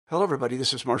Hello, everybody.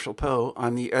 This is Marshall Poe.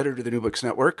 I'm the editor of the New Books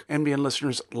Network. NBN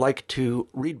listeners like to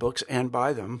read books and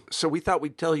buy them. So we thought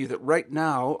we'd tell you that right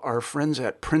now, our friends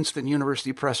at Princeton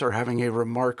University Press are having a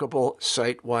remarkable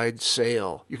site-wide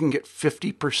sale. You can get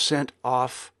 50%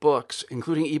 off books,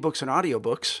 including ebooks and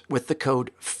audiobooks, with the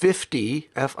code 50,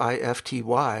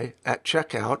 F-I-F-T-Y, at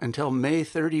checkout until May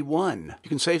 31. You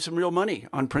can save some real money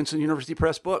on Princeton University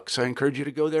Press books. I encourage you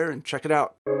to go there and check it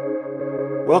out.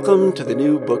 Welcome to the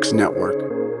New Books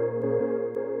Network.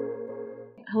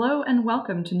 Hello and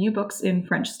welcome to New Books in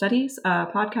French Studies, a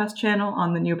podcast channel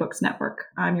on the New Books Network.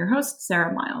 I'm your host,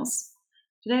 Sarah Miles.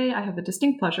 Today, I have the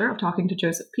distinct pleasure of talking to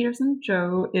Joseph Peterson.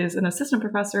 Joe is an assistant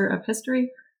professor of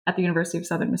history at the University of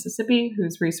Southern Mississippi,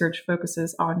 whose research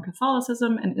focuses on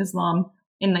Catholicism and Islam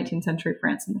in 19th century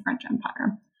France and the French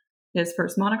Empire. His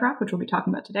first monograph, which we'll be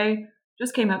talking about today,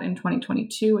 just came out in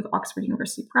 2022 with Oxford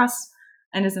University Press,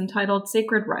 and is entitled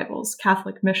Sacred Rivals,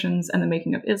 Catholic Missions and the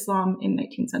Making of Islam in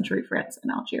 19th Century France and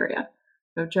Algeria.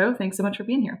 So Joe, thanks so much for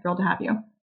being here. Thrilled to have you.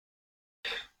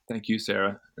 Thank you,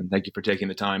 Sarah, and thank you for taking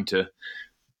the time to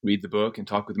read the book and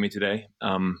talk with me today.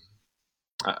 I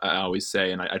always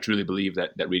say, and I truly believe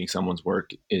that reading someone's work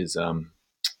is an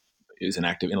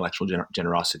act of intellectual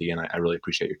generosity, and I really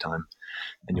appreciate your time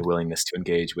and your willingness to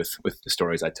engage with the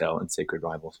stories I tell in Sacred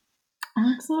Rivals.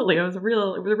 Absolutely. It was a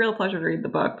real pleasure to read the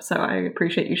book, so I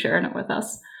appreciate you sharing it with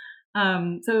us.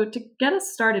 So to get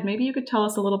us started, maybe you could tell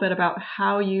us a little bit about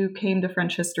how you came to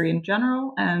French history in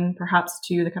general, and perhaps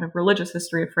to the kind of religious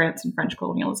history of France and French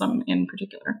colonialism in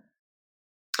particular.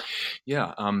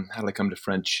 Yeah. How did I come to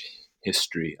French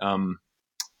history?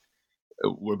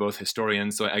 We're both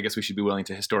historians, so I guess we should be willing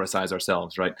to historicize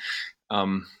ourselves, right?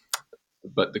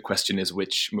 But the question is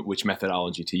which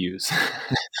methodology to use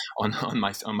on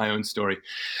my own story.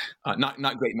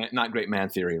 Not great man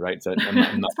theory, right? So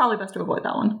It's probably best to avoid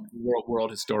that one. World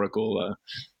historical,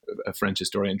 a French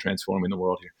historian transforming the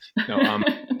world here. No,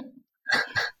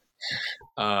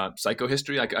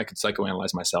 psychohistory. I could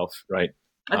psychoanalyze myself, right?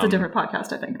 That's a different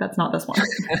podcast, I think. That's not this one.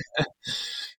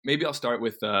 Maybe I'll start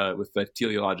with the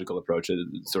teleological approach,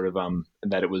 sort of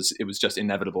that it was just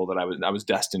inevitable that I was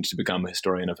destined to become a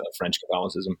historian of French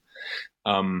Catholicism,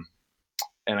 and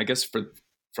I guess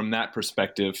from that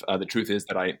perspective, the truth is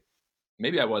that I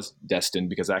was destined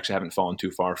because I actually haven't fallen too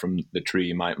far from the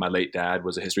tree. My late dad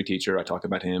was a history teacher. I talk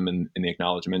about him in the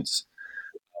acknowledgments.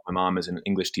 My mom is an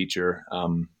English teacher,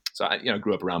 so I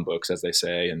grew up around books, as they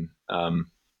say, and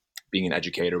being an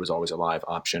educator was always a live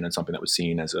option and something that was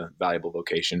seen as a valuable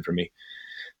vocation for me.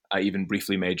 I even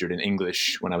briefly majored in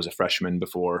English when I was a freshman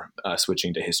before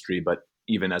switching to history. But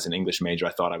even as an English major,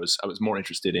 I thought I was more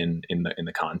interested in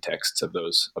the contexts of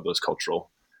those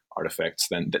cultural artifacts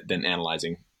than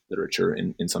analyzing literature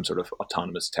in some sort of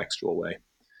autonomous textual way.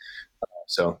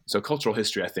 So cultural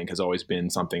history, I think, has always been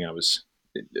something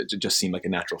it just seemed like a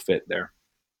natural fit there,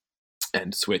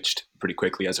 and switched pretty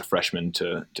quickly as a freshman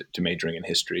to majoring in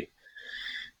history.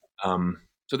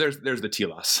 So there's the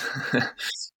telos,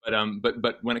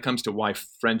 but when it comes to why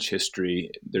French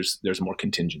history, there's more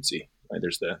contingency. Right?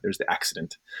 There's the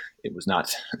accident. It was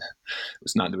not.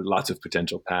 There were lots of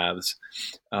potential paths.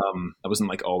 I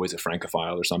wasn't like always a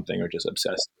Francophile or something, or just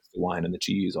obsessed with the wine and the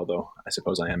cheese. Although I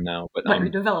suppose I am now. But you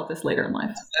develop this later in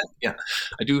life. Yeah,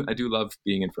 I do love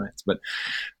being in France, but.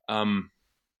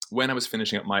 When I was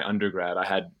finishing up my undergrad,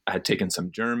 I had taken some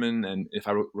German, and if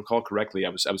I recall correctly, I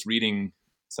was reading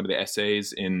some of the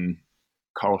essays in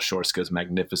Karl Schorska's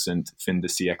magnificent Fin de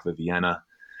siècle Vienna.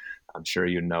 I'm sure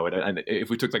you know it. And if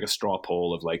we took like a straw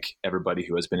poll of like everybody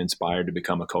who has been inspired to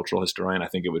become a cultural historian, I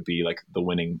think it would be like the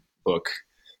winning book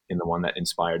in the one that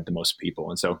inspired the most people.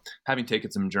 And so, having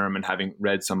taken some German, having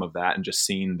read some of that, and just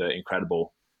seen the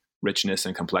incredible richness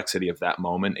and complexity of that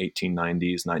moment,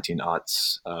 1890s,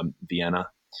 1900s, Vienna.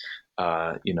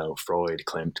 Freud,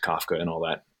 Klimt, Kafka, and all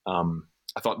that.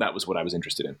 I thought that was what I was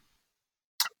interested in.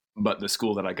 But the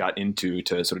school that I got into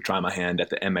to sort of try my hand at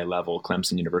the MA level,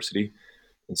 Clemson University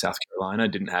in South Carolina,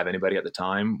 didn't have anybody at the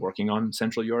time working on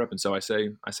Central Europe. And so I say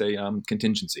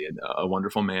contingency. A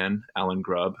wonderful man, Alan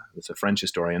Grubb, who's a French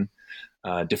historian,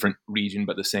 different region,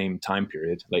 but the same time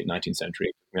period, late 19th century,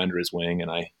 took me under his wing.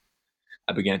 And I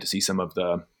began to see some of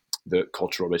the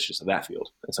cultural richness of that field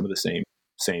and some of the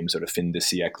same sort of fin de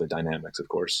siècle dynamics, of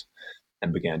course,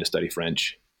 and began to study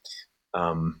French.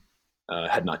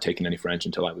 Had not taken any French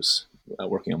until I was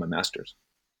working on my master's.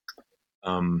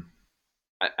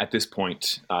 At this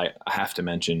point, I have to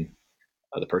mention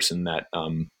the person that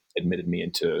admitted me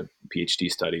into PhD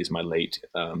studies, my late,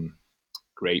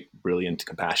 great, brilliant,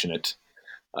 compassionate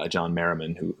John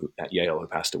Merriman, who at Yale, who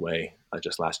passed away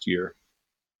just last year.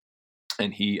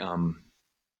 And he,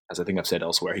 as I think I've said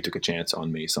elsewhere, he took a chance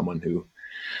on me, someone who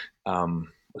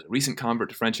was a recent convert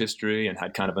to French history and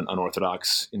had kind of an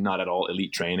unorthodox, not at all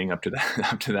elite training up to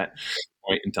that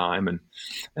point in time, and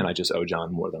I just owe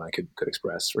John more than I could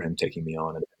express for him taking me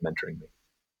on and mentoring me.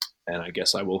 And I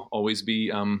guess I will always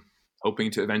be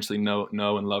hoping to eventually know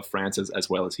and love France as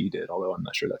well as he did, although I'm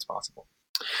not sure that's possible.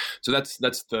 So that's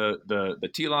the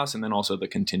telos, and then also the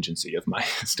contingency of my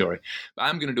story. But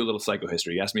I'm going to do a little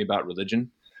psychohistory. You asked me about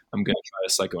religion. I'm going to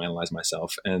try to psychoanalyze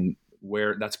myself, and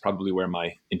that's probably where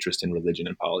my interest in religion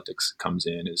and politics comes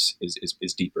in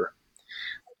is deeper.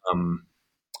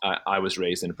 I was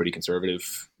raised in a pretty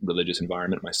conservative religious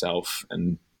environment myself,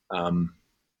 and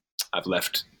I've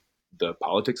left the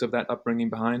politics of that upbringing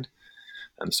behind,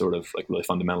 and sort of like really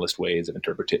fundamentalist ways of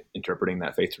interpreting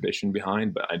that faith tradition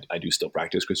behind. But I do still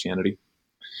practice Christianity.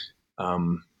 I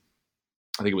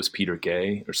think it was Peter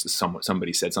Gay or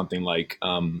somebody said something like,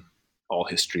 all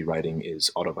history writing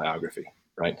is autobiography,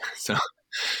 right?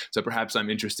 So perhaps I'm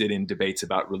interested in debates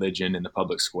about religion in the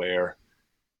public square.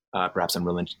 Perhaps I'm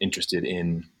really interested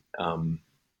in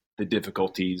the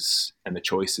difficulties and the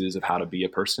choices of how to be a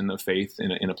person of faith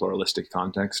in a pluralistic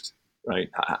context, right?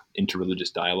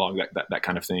 Interreligious dialogue, that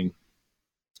kind of thing,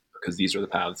 because these are the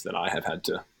paths that I have had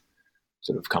to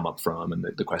sort of come up from, and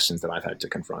the questions that I've had to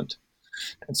confront.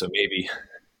 And so maybe,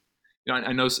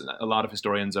 I know a lot of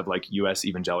historians of like U.S.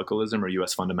 evangelicalism or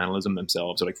U.S. fundamentalism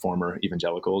themselves are like former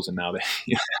evangelicals, and now they,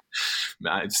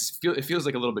 it feels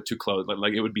like a little bit too close.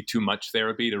 Like it would be too much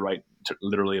therapy to write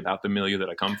literally about the milieu that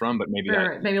I come from. But maybe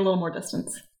maybe a little more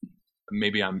distance.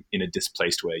 Maybe I'm in a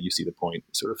displaced way. You see the point,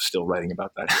 sort of still writing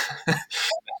about that.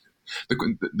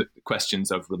 the questions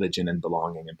of religion and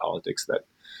belonging and politics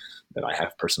that I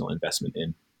have personal investment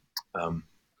in, but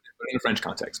in a French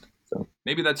context. So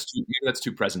maybe that's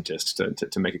too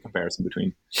presentist to make a comparison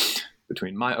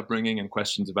between my upbringing and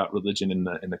questions about religion in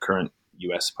the current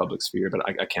U.S. public sphere. But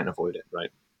I can't avoid it,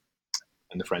 right?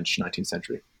 In the French 19th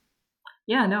century.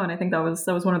 Yeah, no, and I think that was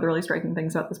one of the really striking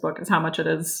things about this book is how much it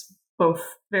is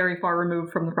both very far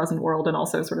removed from the present world, and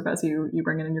also sort of, as you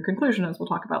bring in your conclusion, as we'll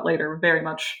talk about later, very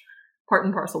much part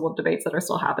and parcel of debates that are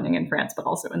still happening in France, but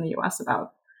also in the U.S.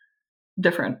 about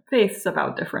different faiths,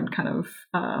 about different kind of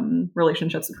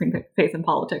relationships between faith and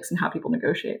politics and how people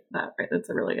negotiate that. Right, it's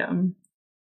a really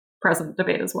present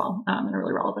debate as well, and a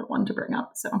really relevant one to bring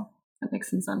up. So that makes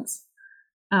some sense.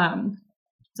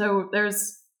 So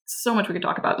there's so much we could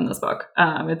talk about in this book.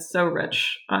 It's so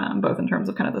rich, both in terms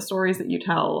of kind of the stories that you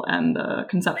tell and the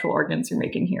conceptual arguments you're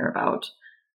making here about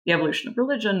the evolution of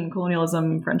religion,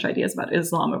 colonialism, French ideas about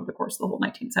Islam over the course of the whole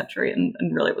 19th century. And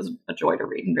really it was a joy to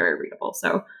read and very readable.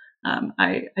 So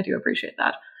I do appreciate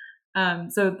that.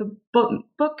 So the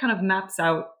book kind of maps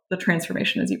out the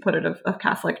transformation, as you put it, of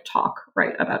Catholic talk,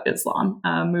 right, about Islam,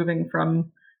 moving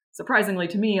from, surprisingly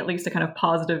to me, at least, a kind of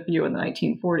positive view in the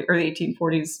 1940s or the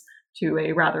 1840s to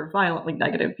a rather violently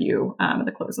negative view at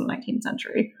the close of the 19th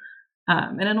century.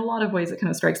 And in a lot of ways, it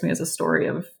kind of strikes me as a story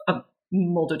of a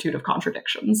multitude of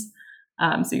contradictions.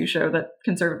 So you show that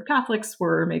conservative Catholics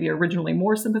were maybe originally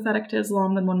more sympathetic to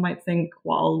Islam than one might think,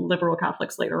 while liberal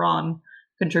Catholics later on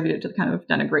contributed to the kind of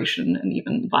denigration and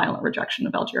even violent rejection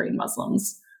of Algerian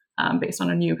Muslims based on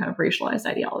a new kind of racialized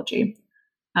ideology.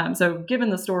 So given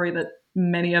the story that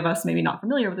many of us, maybe not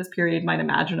familiar with this period, might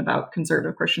imagine about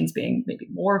conservative Christians being maybe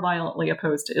more violently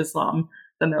opposed to Islam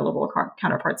than their liberal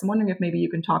counterparts, I'm wondering if maybe you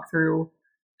can talk through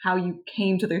how you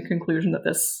came to the conclusion that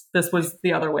this was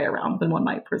the other way around than one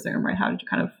might presume, right? How did you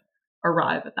kind of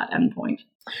arrive at that endpoint?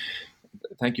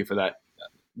 Thank you for that.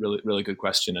 Really, really good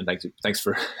question. And thanks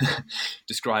for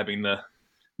describing the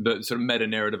sort of meta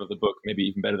narrative of the book, maybe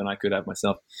even better than I could have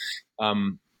myself.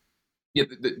 The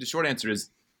short answer is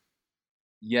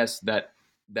yes, that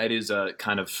is a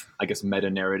kind of, I guess,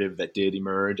 meta narrative that did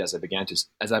emerge as I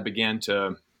began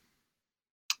to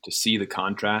see the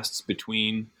contrasts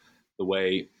between the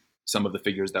way some of the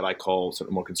figures that I call sort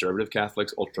of more conservative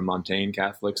Catholics, ultramontane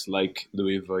Catholics, like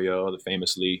Louis Voyot, the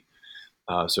famously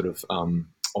sort of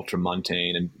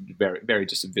ultramontane and very, very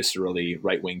just viscerally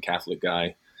right-wing Catholic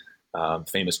guy,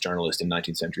 famous journalist in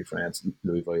 19th century France,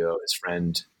 Louis Voyot, his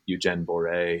friend Eugène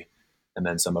Boré, and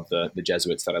then some of the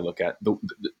Jesuits that I look at,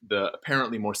 the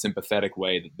apparently more sympathetic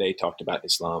way that they talked about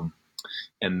Islam,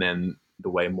 and then the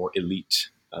way more elite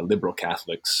liberal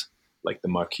Catholics like the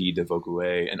Marquis de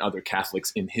Vaugué and other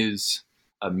Catholics in his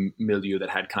milieu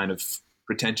that had kind of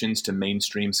pretensions to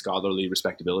mainstream scholarly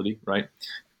respectability, right?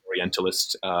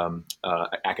 Orientalist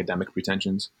academic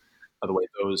pretensions, the way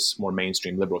those more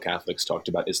mainstream liberal Catholics talked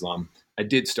about Islam. I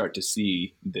did start to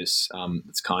see this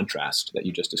contrast that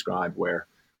you just described, where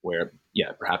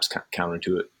perhaps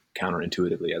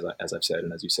counterintuitively, as I've said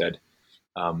and as you said,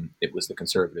 it was the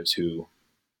conservatives who,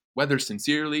 whether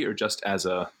sincerely or just as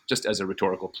a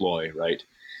rhetorical ploy, right,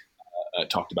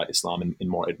 talked about Islam in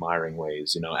more admiring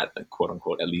ways. At quote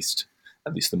unquote, at least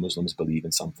the Muslims believe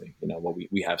in something. Well,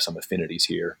 we have some affinities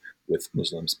here with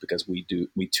Muslims because we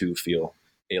too feel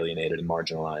alienated and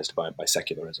marginalized by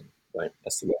secularism. Right,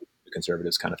 that's the way the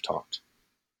conservatives kind of talked.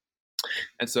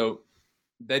 And so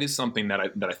that is something that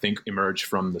I think emerged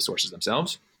from the sources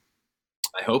themselves.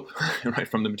 I hope, right,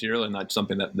 from the material, and not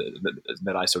something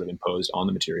that I sort of imposed on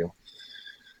the material.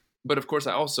 But of course,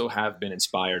 I also have been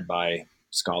inspired by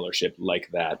scholarship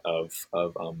like that of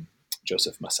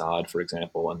Joseph Massad, for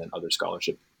example, and then other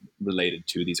scholarship related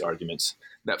to these arguments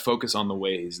that focus on the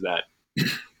ways that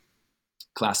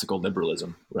classical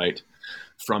liberalism, right,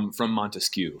 from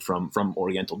Montesquieu, from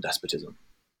Oriental despotism,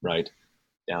 right,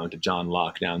 down to John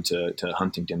Locke, down to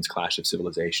Huntington's Clash of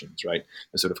Civilizations, right?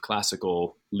 A sort of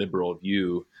classical liberal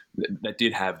view that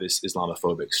did have this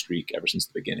Islamophobic streak ever since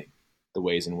the beginning. The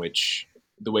ways in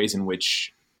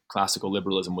which classical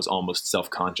liberalism was almost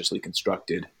self-consciously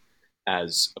constructed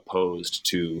as opposed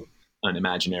to an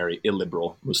imaginary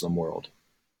illiberal Muslim world.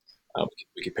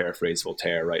 We could paraphrase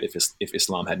Voltaire, right? If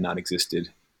Islam had not existed,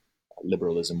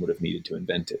 liberalism would have needed to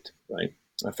invent it, right?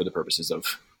 For the purposes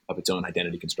of its own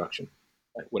identity construction.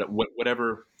 Right?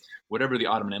 Whatever the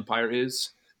Ottoman Empire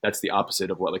is, that's the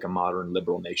opposite of what like a modern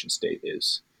liberal nation state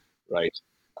is, right?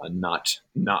 Not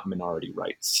minority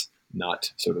rights,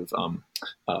 not sort of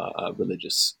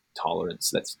religious tolerance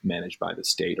that's managed by the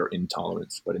state or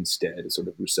intolerance, but instead a sort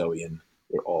of Rousseauian,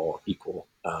 we're all equal,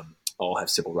 all have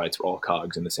civil rights, we're all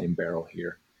cogs in the same barrel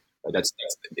here. Right? That's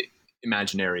the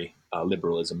imaginary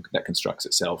liberalism that constructs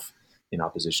itself in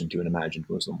opposition to an imagined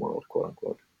Muslim world, quote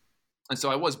unquote. And so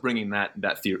I was bringing that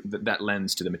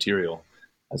lens to the material,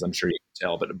 as I'm sure you can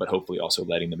tell, but hopefully also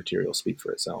letting the material speak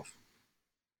for itself.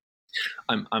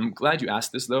 I'm glad you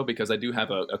asked this though, because I do have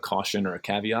a caution or a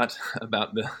caveat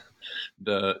about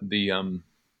the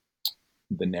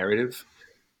narrative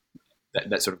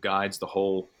that sort of guides the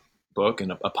whole book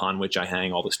and upon which I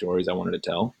hang all the stories I wanted to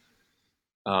tell.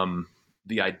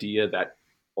 The idea that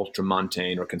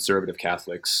ultramontane or conservative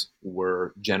Catholics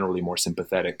were generally more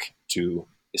sympathetic to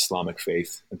Islamic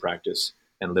faith and practice,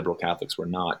 and liberal Catholics were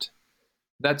not.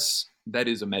 That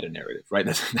is a meta narrative, right?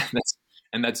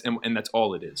 That's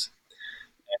all it is.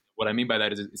 And what I mean by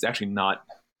that is it's actually not.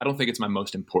 I don't think it's my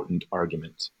most important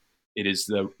argument. It is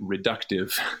the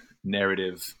reductive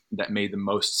narrative that made the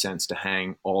most sense to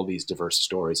hang all these diverse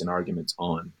stories and arguments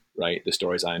on. Right, the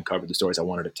stories I uncovered, the stories I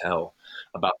wanted to tell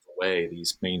about the way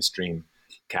these mainstream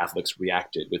Catholics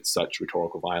reacted with such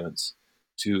rhetorical violence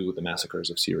to the massacres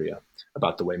of Syria,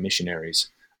 about the way missionaries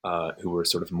who were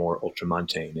sort of more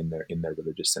ultramontane in their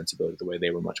religious sensibility, the way they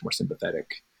were much more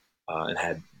sympathetic and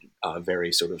had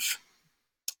very sort of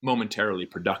momentarily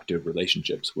productive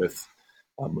relationships with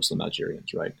Muslim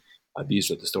Algerians, right?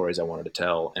 These are the stories I wanted to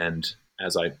tell, and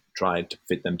as I tried to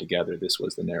fit them together, this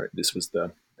was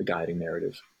the guiding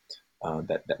narrative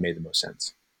that made the most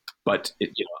sense. But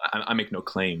I make no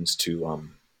claims to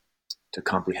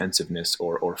comprehensiveness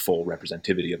or full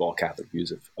representativity of all Catholic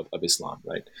views of Islam,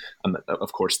 right?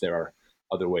 Of course, there are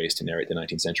other ways to narrate the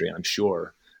 19th century, and I'm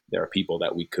sure there are people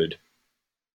that we could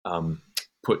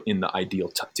put in the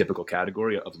ideal typical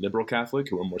category of liberal Catholic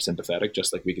who are more sympathetic,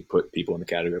 just like we could put people in the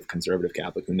category of conservative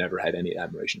Catholic who never had any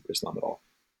admiration for Islam at all,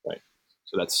 right?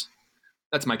 So that's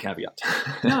my caveat.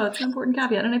 No, that's an important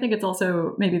caveat. And I think it's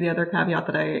also maybe the other caveat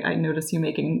that I notice you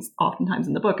making oftentimes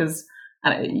in the book is,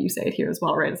 and you say it here as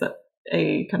well, right, is that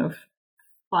a kind of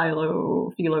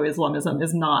philo-Islamism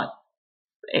is not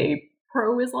a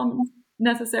pro-Islam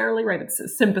necessarily, right? It's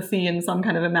sympathy in some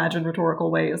kind of imagined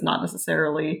rhetorical way is not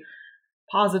necessarily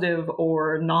positive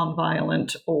or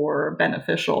nonviolent or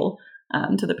beneficial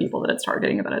to the people that it's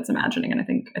targeting, but it's imagining. And I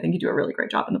think you do a really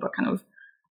great job in the book kind of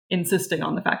insisting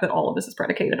on the fact that all of this is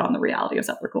predicated on the reality of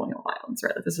settler colonial violence,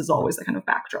 right? That this is always the kind of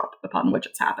backdrop upon which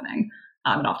it's happening.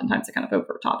 And oftentimes a kind of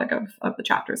overt topic of the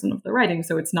chapters and of the writing.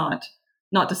 So it's not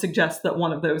to suggest that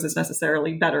one of those is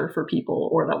necessarily better for people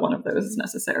or that one of those is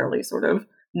necessarily sort of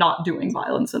not doing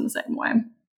violence in the same way.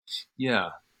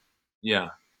 Yeah.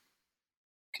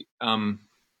 Can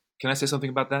I say something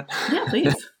about that? Yeah,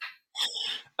 please.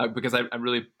 Because I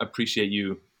really appreciate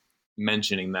you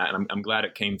mentioning that. And I'm glad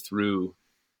it came through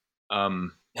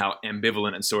how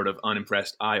ambivalent and sort of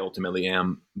unimpressed I ultimately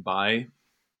am by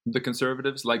the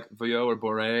conservatives like Veuillot or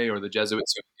Boré or the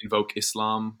Jesuits who invoke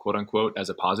Islam, quote unquote, as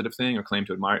a positive thing or claim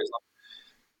to admire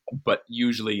Islam, but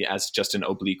usually as just an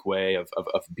oblique way of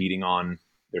beating on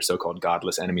their so-called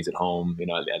godless enemies at home.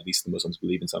 At least the Muslims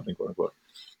believe in something, quote unquote,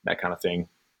 that kind of thing.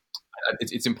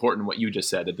 It's important what you just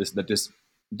said, that this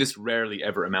this rarely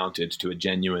ever amounted to a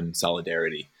genuine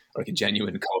solidarity, or like a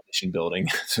genuine coalition building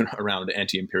sort of around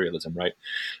anti-imperialism, right?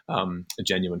 A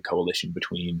genuine coalition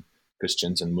between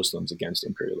Christians and Muslims against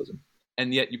imperialism.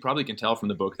 And yet you probably can tell from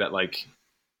the book that like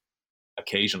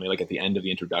occasionally, like at the end of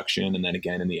the introduction and then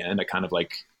again in the end, I kind of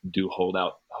like do hold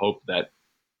out hope that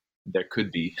there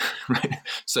could be right?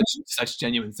 such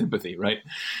genuine sympathy, right?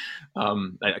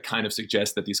 I kind of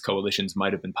suggest that these coalitions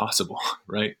might have been possible,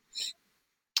 right?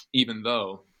 Even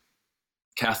though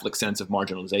Catholic sense of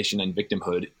marginalization and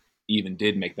victimhood even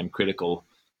did make them critical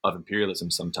of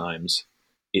imperialism sometimes,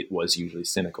 it was usually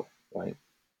cynical, right?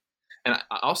 And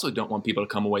I also don't want people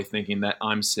to come away thinking that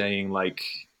I'm saying like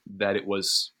that it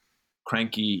was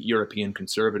cranky European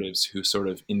conservatives who sort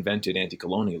of invented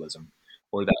anti-colonialism,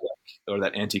 or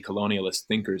that anti-colonialist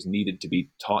thinkers needed to be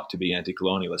taught to be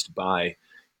anti-colonialist by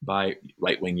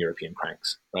right-wing European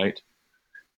cranks, right?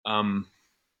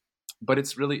 But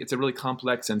it's a really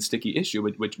complex and sticky issue,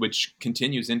 which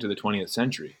continues into the 20th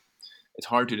century. It's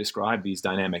hard to describe these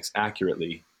dynamics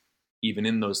accurately, even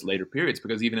in those later periods,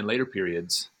 because even in later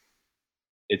periods,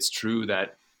 it's true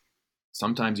that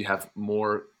sometimes you have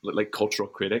more like cultural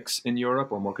critics in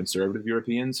Europe, or more conservative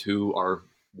Europeans who are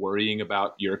worrying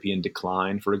about European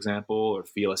decline, for example, or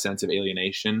feel a sense of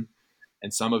alienation.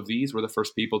 And some of these were the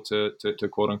first people to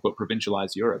quote unquote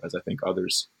provincialize Europe, as I think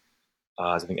others,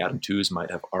 as I think Adam Tooze might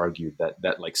have argued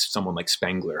that like someone like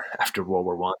Spengler after World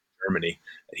War I in Germany,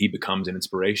 that he becomes an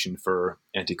inspiration for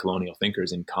anti-colonial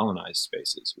thinkers in colonized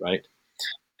spaces, right?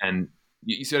 And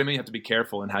you see what I mean? You have to be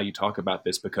careful in how you talk about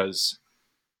this, because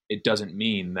it doesn't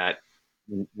mean that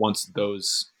once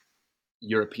those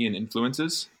European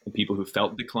influences and people who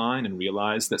felt decline and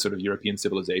realized that sort of European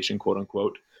civilization, quote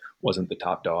unquote, wasn't the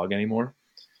top dog anymore,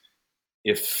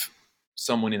 if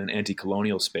someone in an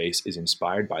anti-colonial space is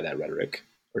inspired by that rhetoric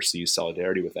or sees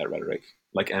solidarity with that rhetoric,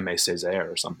 like Aimé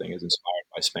Césaire or something is inspired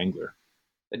by Spengler,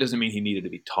 that doesn't mean he needed to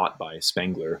be taught by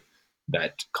Spengler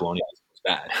that colonialism was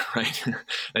bad, right?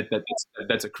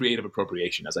 That's a creative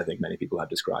appropriation, as I think many people have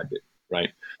described it, right?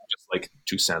 Just like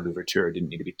Toussaint Louverture didn't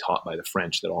need to be taught by the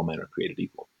French that all men are created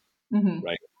equal,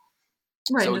 right?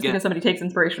 Right, So just because somebody takes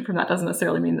inspiration from that doesn't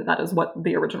necessarily mean that that is what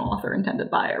the original author intended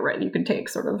by it, right? You can take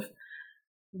sort of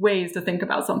ways to think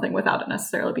about something without it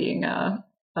necessarily being a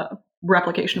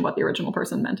replication of what the original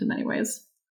person meant in many ways.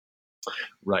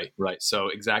 Right. So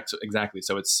exactly.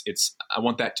 So it's I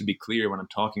want that to be clear when I'm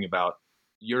talking about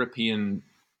European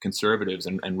conservatives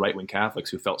and right-wing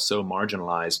Catholics who felt so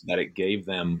marginalized that it gave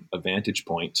them a vantage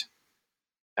point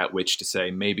at which to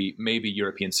say maybe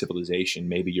European civilization,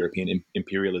 maybe European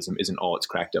imperialism isn't all it's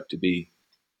cracked up to be.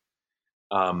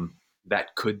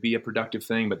 That could be a productive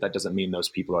thing, but that doesn't mean those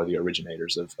people are the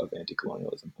originators of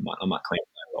anti-colonialism. I'm not claiming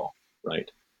that at all,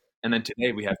 right? And then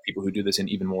today we have people who do this in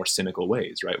even more cynical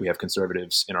ways, right? We have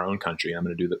conservatives in our own country. I'm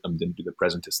going to do the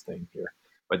presentist thing here,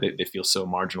 but they feel so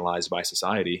marginalized by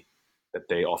society that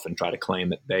they often try to claim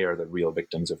that they are the real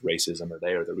victims of racism, or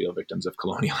they are the real victims of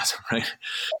colonialism, right?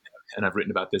 And I've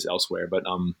written about this elsewhere, but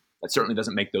that certainly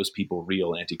doesn't make those people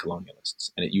real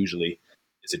anti-colonialists, and it usually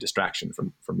is a distraction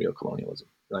from real colonialism,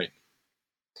 right?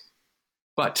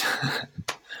 But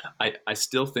I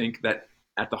still think that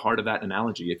at the heart of that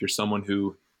analogy, if you're someone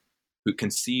who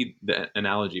can see the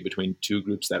analogy between two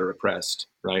groups that are oppressed,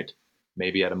 right?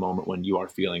 Maybe at a moment when you are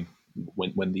feeling,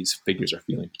 when these figures are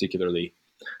feeling particularly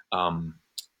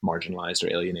marginalized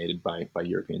or alienated by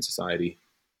European society,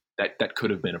 that could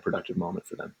have been a productive moment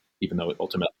for them, even though it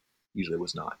ultimately usually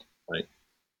was not, right?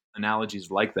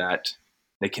 Analogies like that,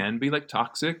 they can be like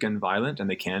toxic and violent, and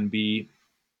they can be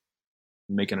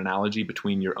make an analogy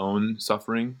between your own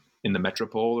suffering in the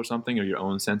metropole or something, or your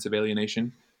own sense of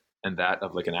alienation, and that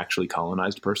of like an actually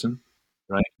colonized person,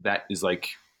 right? That is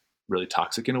like really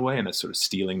toxic in a way, and that's sort of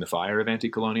stealing the fire of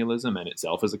anti-colonialism, and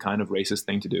itself is a kind of racist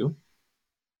thing to do.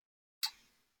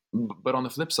 But on the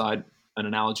flip side, an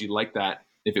analogy like that,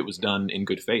 if it was done in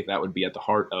good faith, that would be at the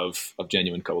heart of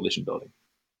genuine coalition building,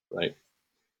 right?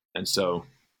 And so,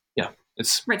 yeah,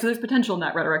 it's right. So there's potential in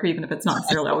that rhetoric, even if it's not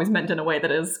necessarily always meant in a way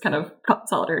that is kind of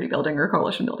solidarity building or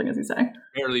coalition building, as you say.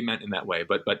 Rarely meant in that way,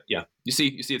 but yeah, you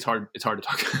see, it's hard to talk.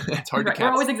 It's hard right. to.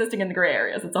 We're always existing in the gray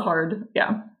areas. It's a hard,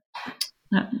 yeah.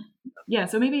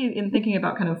 So maybe in thinking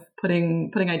about kind of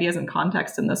putting ideas in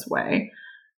context in this way,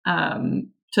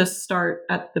 to start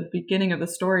at the beginning of the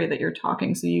story that you're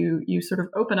talking. So you sort of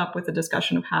open up with a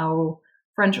discussion of how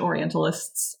French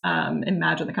Orientalists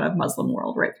imagine the kind of Muslim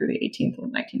world right through the 18th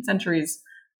and 19th centuries,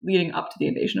 leading up to the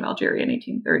invasion of Algeria in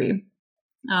 1830.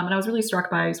 And I was really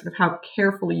struck by sort of how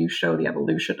carefully you show the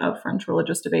evolution of French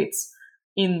religious debates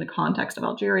in the context of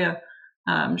Algeria.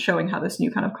 showing how this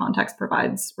new kind of context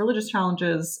provides religious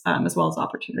challenges as well as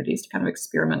opportunities to kind of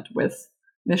experiment with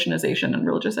missionization and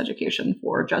religious education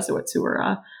for Jesuits who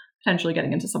are potentially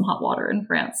getting into some hot water in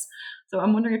France. So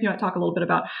I'm wondering if you might talk a little bit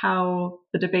about how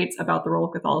the debates about the role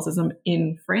of Catholicism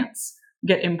in France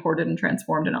get imported and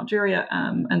transformed in Algeria,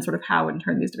 and sort of how, in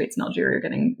turn, these debates in Algeria are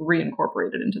getting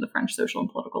reincorporated into the French social and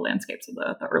political landscapes of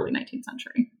the early 19th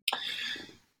century.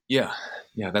 Yeah,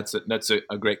 that's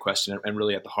a great question, and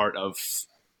really at the heart of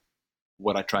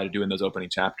what I try to do in those opening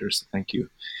chapters. Thank you.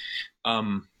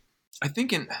 I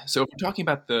think so if we're talking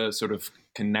about the sort of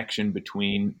connection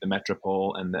between the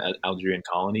metropole and the Algerian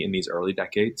colony in these early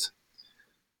decades,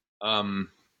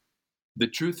 the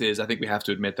truth is, I think we have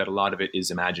to admit that a lot of it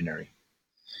is imaginary.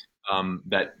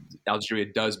 That Algeria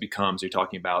does become, so you're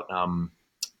talking about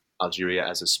Algeria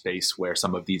as a space where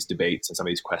some of these debates and some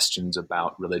of these questions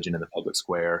about religion in the public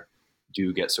square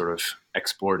do get sort of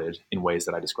exported in ways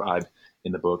that I describe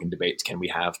in the book. In debates, can we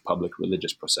have public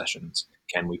religious processions?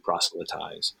 Can we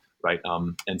proselytize? Right?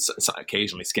 And so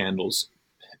occasionally scandals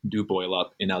do boil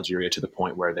up in Algeria to the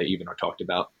point where they even are talked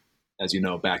about, as you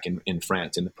know, back in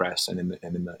France, in the press and in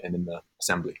the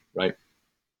assembly. Right?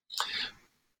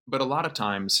 But a lot of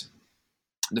times,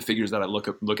 the figures that I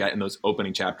look at in those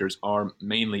opening chapters are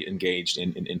mainly engaged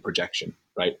in projection,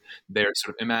 right? They're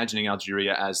sort of imagining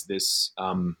Algeria as this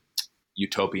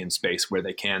utopian space where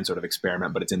they can sort of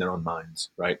experiment, but it's in their own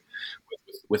minds, right?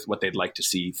 With what they'd like to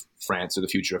see France or the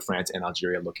future of France and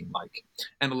Algeria looking like.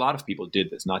 And a lot of people did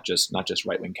this, not just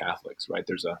right-wing Catholics, right?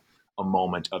 There's a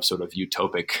moment of sort of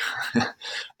utopic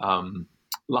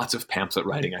lots of pamphlet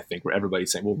writing, I think, where everybody's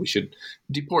saying, well, we should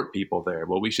deport people there.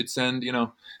 Well, we should send,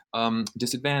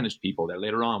 disadvantaged people there.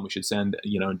 Later on, we should send,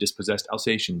 dispossessed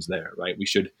Alsatians there, right? We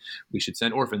should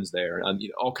send orphans there.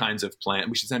 All kinds of plans.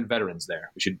 We should send veterans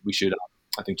there. We should.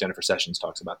 I think Jennifer Sessions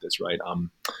talks about this, right?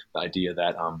 The idea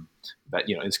that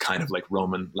it's kind of like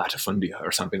Roman latifundia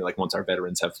or something. Like once our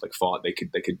veterans have fought, they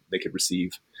could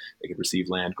receive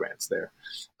land grants there.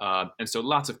 And so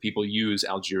lots of people use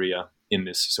Algeria in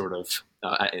this sort of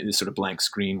blank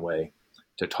screen way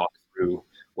to talk through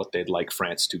what they'd like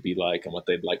France to be like and what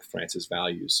they'd like France's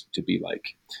values to be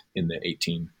like in the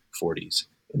 1840s,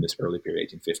 in this early period,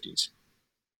 1850s.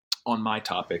 On my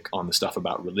topic, on the stuff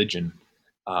about religion,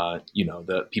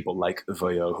 the people like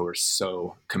Veuillot who are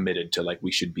so committed to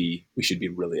we should be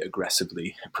really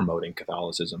aggressively promoting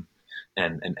Catholicism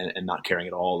and not caring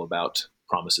at all about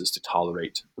promises to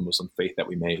tolerate the Muslim faith that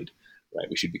we made, right?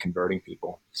 We should be converting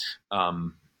people.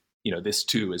 This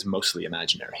too is mostly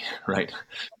imaginary, right?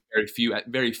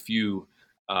 Very few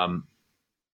the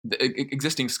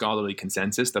existing scholarly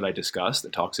consensus that I discussed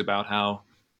that talks about how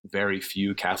very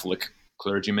few Catholic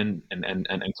clergymen and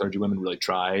clergywomen really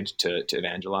tried to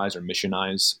evangelize or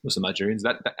missionize Muslim Algerians.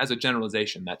 That as a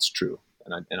generalization, that's true,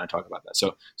 and I talk about that.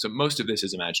 So most of this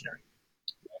is imaginary.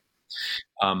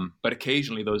 But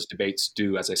occasionally those debates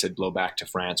do, as I said, blow back to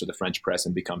France or the French press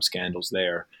and become scandals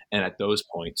there. And at those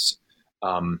points,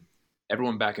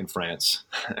 everyone back in France,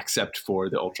 except for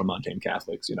the ultramontane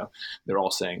Catholics, they're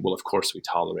all saying, well, of course we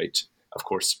tolerate, of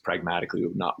course, pragmatically, we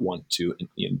would not want to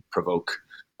provoke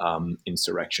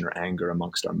insurrection or anger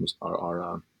amongst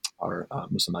our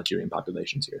Muslim Algerian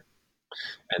populations here.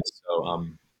 And so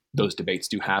those debates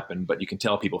do happen, but you can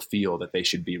tell people feel that they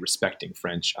should be respecting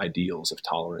French ideals of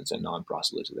tolerance and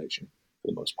non-proselytization for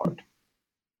the most part.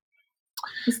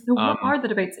 So what are the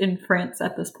debates in France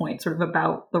at this point, sort of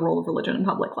about the role of religion in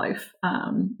public life?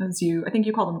 I think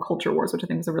you call them culture wars, which I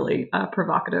think is a really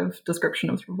provocative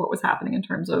description of what was happening in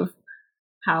terms of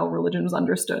how religion was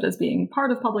understood as being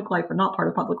part of public life or not part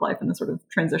of public life in this sort of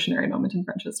transitionary moment in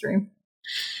French history.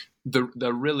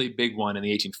 The really big one in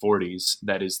the 1840s,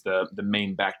 that is the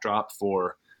main backdrop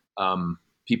for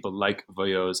people like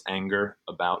Veuillot's anger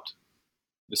about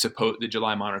the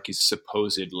July monarchy's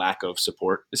supposed lack of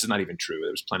support. This is not even true.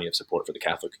 There was plenty of support for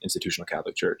the institutional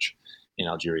Catholic Church in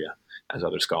Algeria, as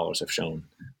other scholars have shown.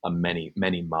 Many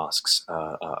mosques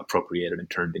appropriated and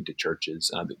turned into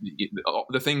churches.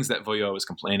 The things that Veuillot is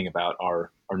complaining about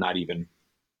are not even.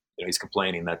 He's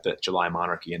complaining that the July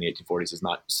monarchy in the 1840s is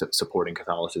not supporting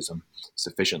Catholicism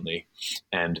sufficiently,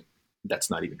 and that's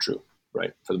not even true,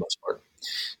 right, for the most part.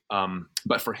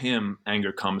 But for him,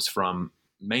 anger comes from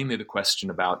mainly the question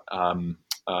about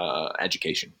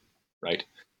education, right?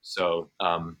 So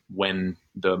when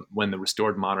the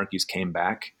restored monarchies came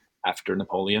back after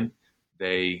Napoleon,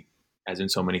 they, as in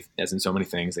so many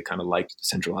things, they kind of liked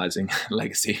centralizing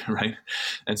legacy, right?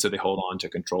 And so they hold on to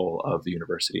control of the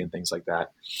university and things like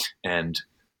that. And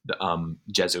the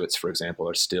Jesuits, for example,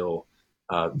 are still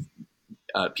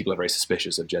people are very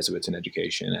suspicious of Jesuits in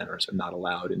education and are not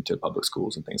allowed into public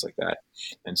schools and things like that.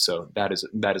 And so that is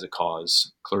a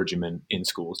cause. Clergymen in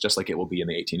schools, just like it will be in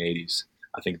the 1880s.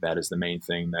 I think that is the main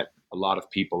thing that a lot of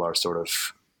people are sort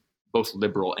of both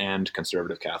liberal and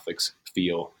conservative Catholics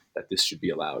feel that this should be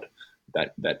allowed,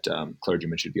 that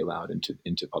clergymen should be allowed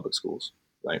into public schools,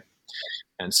 right?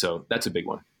 And so that's a big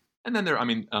one. And then there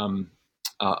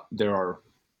are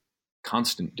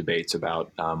constant debates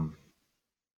about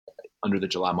Under the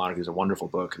July Monarchy. Is a wonderful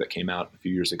book that came out a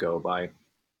few years ago by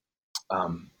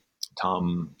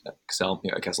Tom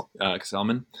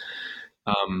Kesselman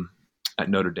at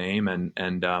Notre Dame,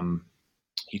 and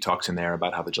he talks in there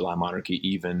about how the July Monarchy,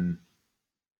 even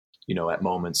at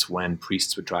moments when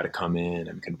priests would try to come in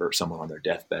and convert someone on their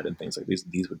deathbed and things like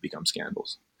these would become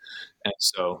scandals. And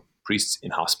so priests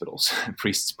in hospitals,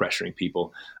 priests pressuring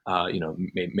people,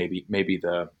 maybe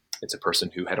it's a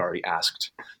person who had already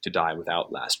asked to die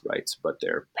without last rites, but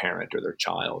their parent or their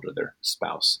child or their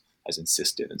spouse has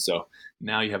insisted. And so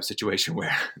now you have a situation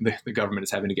where the government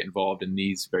is having to get involved in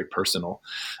these very personal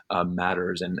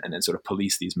matters and sort of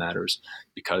police these matters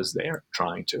because they are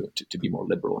trying to be more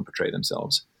liberal and portray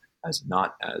themselves as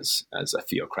not as a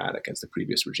theocratic as the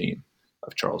previous regime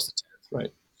of Charles X,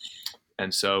 right?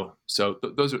 And so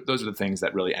those are the things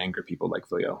that really anger people like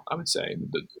Villot, I would say,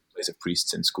 the place of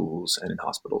priests in schools and in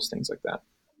hospitals, things like that.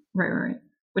 Right.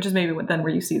 Which is maybe then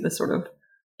where you see this sort of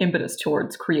impetus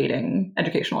towards creating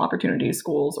educational opportunities,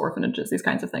 schools, orphanages, these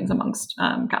kinds of things amongst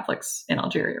Catholics in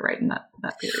Algeria, right, in that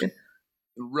period.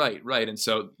 Right. And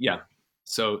so,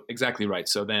 so exactly right.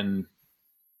 So then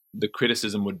the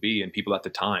criticism would be, and people at the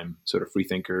time, sort of free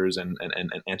thinkers and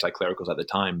anti-clericals at the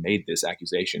time, made this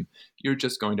accusation. You're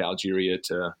just going to Algeria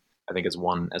to, I think as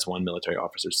one military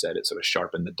officer said, it sort of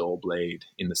sharpen the dull blade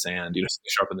in the sand,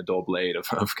 sharpen the dull blade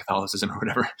of Catholicism or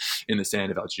whatever in the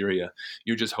sand of Algeria.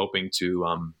 You're just hoping to,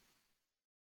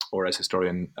 or as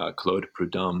historian Claude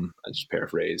Prudhomme, I just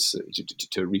paraphrase,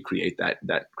 to recreate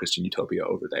that Christian utopia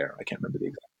over there. I can't remember the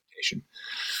exact location.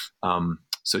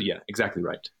 So yeah, exactly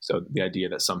right. So the idea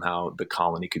that somehow the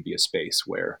colony could be a space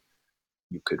where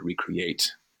you could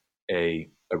recreate a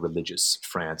religious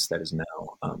France that is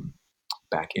now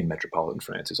back in metropolitan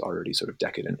France is already sort of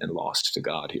decadent and lost to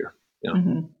God here.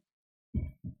 Mm-hmm.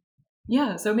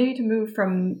 Yeah. So maybe to move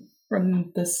from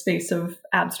the space of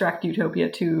abstract utopia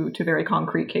to very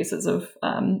concrete cases of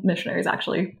missionaries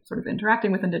actually sort of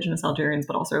interacting with indigenous Algerians,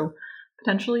 but also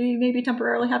potentially maybe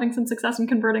temporarily having some success in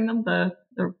converting them. The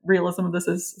realism of this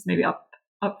is maybe up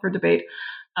for debate.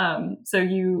 So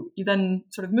you then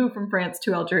sort of move from France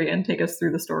to Algeria and take us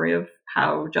through the story of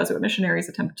how Jesuit missionaries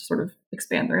attempt to sort of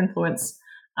expand their influence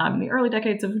in the early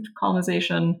decades of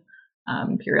colonization,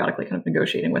 periodically kind of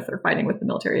negotiating with or fighting with the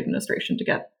military administration to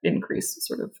get increased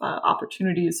sort of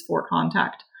opportunities for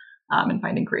contact and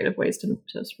finding creative ways to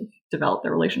sort of develop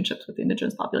their relationships with the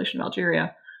indigenous population of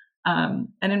Algeria. And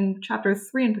in chapter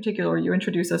 3 in particular, you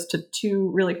introduce us to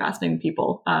two really fascinating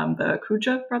people, the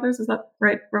Kuja brothers. Is that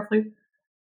right, roughly?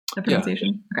 The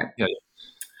pronunciation? Yeah. Okay.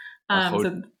 Yeah.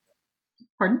 So,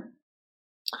 pardon?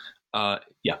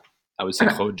 Yeah, I would say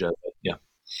Khoja. Yeah.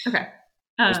 Okay.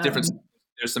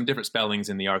 There's some different spellings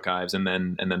in the archives, and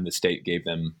then the state gave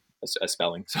them a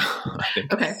spelling. So I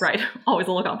think. Okay, right. Always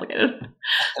a little complicated.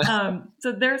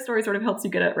 So their story sort of helps you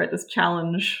get at this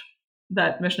challenge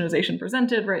that missionization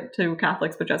presented, right, to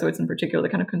Catholics, but Jesuits in particular, the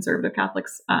kind of conservative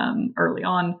Catholics early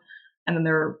on, and then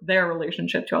their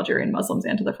relationship to Algerian Muslims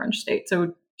and to the French state. So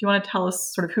do you want to tell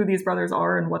us sort of who these brothers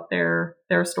are and what their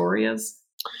story is?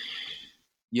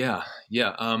 Yeah.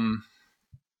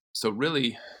 So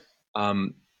really,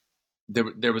 there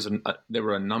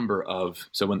were a number of,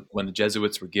 so when the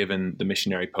Jesuits were given the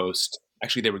missionary post,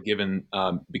 actually they were given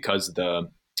because the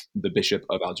bishop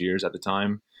of Algiers at the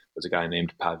time was a guy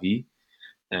named Pavie,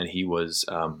 and he was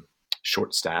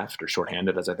short-staffed or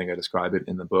short-handed, as I think I describe it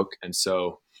in the book. And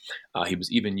so he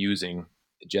was even using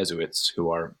the Jesuits,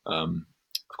 who are,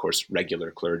 of course,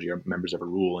 regular clergy or members of a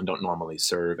rule and don't normally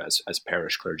serve as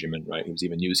parish clergymen, right? He was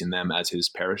even using them as his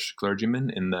parish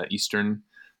clergymen in the eastern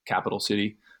capital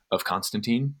city of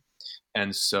Constantine.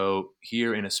 And so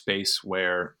here in a space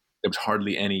where there was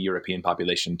hardly any European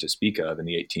population to speak of in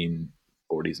the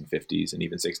 1840s and 50s and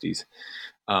even 60s,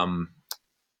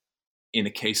 in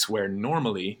a case where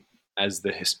normally, as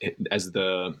the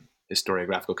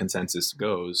historiographical consensus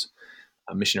goes,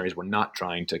 missionaries were not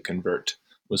trying to convert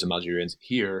Muslim Algerians.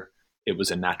 Here, it was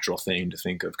a natural thing to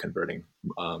think of converting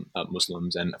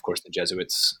Muslims, and of course, the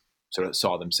Jesuits sort of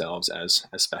saw themselves as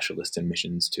specialists in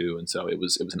missions too, and so it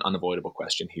was an unavoidable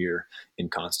question here in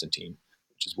Constantine,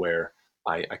 which is where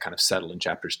I kind of settle in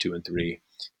chapters 2 and 3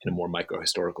 in a more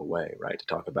micro-historical way, right, to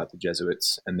talk about the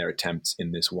Jesuits and their attempts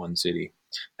in this one city,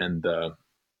 and I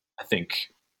think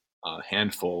a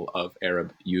handful of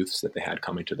Arab youths that they had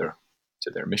coming to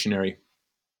their missionary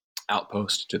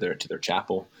outpost, to their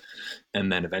chapel,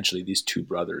 and then eventually these two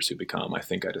brothers who become, I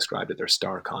think I described it, their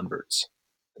star converts.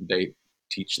 They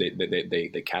teach, they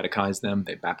catechize them,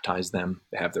 they baptize them,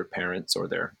 they have their parents or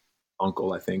their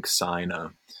uncle, I think, sign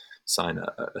a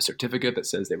certificate that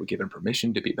says they were given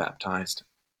permission to be baptized.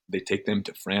 They take them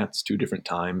to France 2 different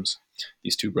times.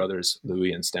 These two brothers,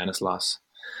 Louis and Stanislas,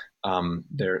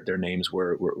 their names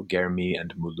were Germi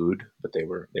and Mulud, but they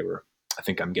were. I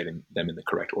think I'm getting them in the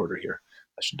correct order here.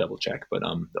 I should double check. But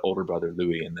the older brother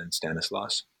Louis and then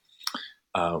Stanislas,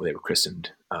 they were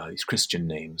christened these Christian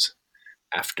names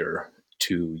after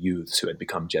 2 youths who had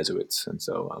become Jesuits, and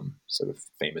so sort of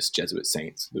famous Jesuit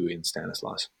saints, Louis and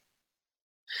Stanislas.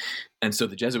 And so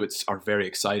the Jesuits are very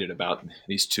excited about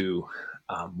these two.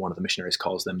 One of the missionaries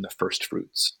calls them the first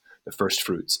fruits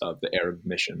of the Arab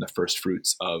mission, the first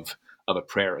fruits of a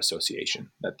prayer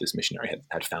association that this missionary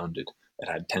had founded,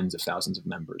 that had tens of thousands of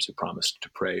members who promised to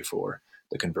pray for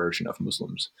the conversion of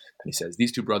Muslims. And he says,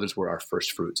 these two brothers were our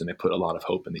first fruits, and they put a lot of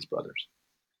hope in these brothers.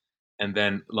 And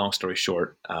then, long story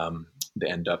short, they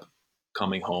end up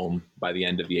coming home by the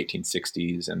end of the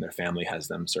 1860s, and their family has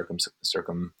them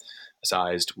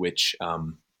circumcised, which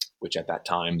at that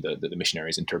time the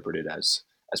missionaries interpreted as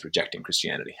rejecting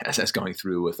Christianity, as going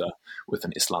through with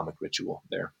an Islamic ritual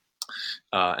there.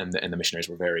 And the missionaries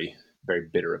were very, very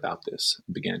bitter about this,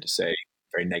 and began to say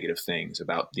very negative things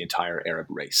about the entire Arab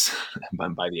race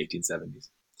by the 1870s.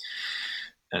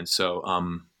 And so,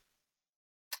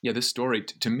 this story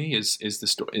to me is the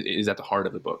story is at the heart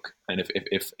of the book. And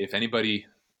if anybody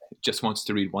just wants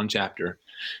to read one chapter,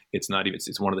 it's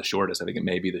one of the shortest. I think it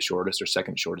may be the shortest or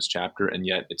second shortest chapter, and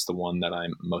yet it's the one that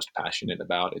I'm most passionate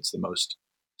about. It's the most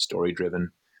story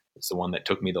driven. It's the one that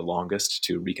took me the longest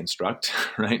to reconstruct,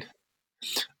 right?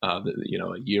 A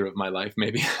year of my life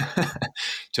maybe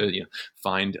to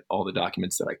find all the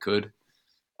documents that I could,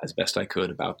 as best I could,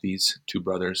 about these two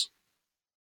brothers.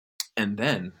 And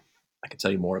then I can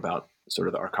tell you more about sort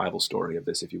of the archival story of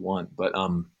this if you want, but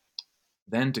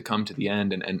then to come to the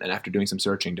end and after doing some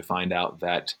searching to find out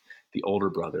that the older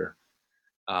brother,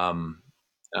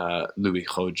 Louis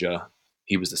Khoja,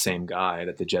 he was the same guy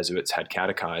that the Jesuits had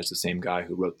catechized, the same guy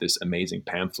who wrote this amazing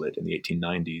pamphlet in the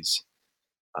 1890s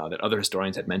that other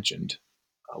historians had mentioned.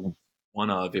 One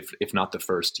of, if not the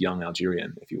first, young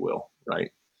Algerian, if you will,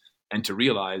 right? And to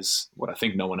realize what I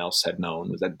think no one else had known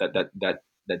was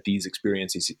that these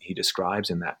experiences he describes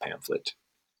in that pamphlet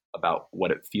about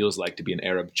what it feels like to be an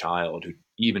Arab child who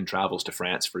even travels to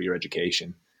France for your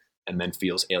education and then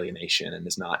feels alienation and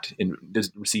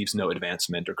receives no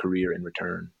advancement or career in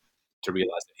return, to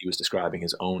realize that he was describing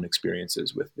his own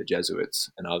experiences with the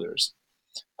Jesuits and others.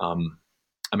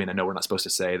 I mean, I know we're not supposed to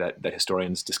say that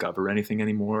historians discover anything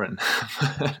anymore, and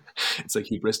it's like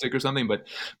hubristic or something, but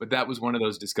that was one of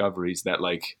those discoveries that,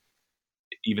 like,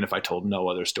 even if I told no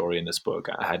other story in this book,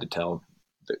 I had to tell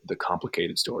the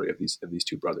complicated story of these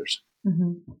two brothers.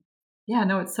 Mm-hmm. Yeah,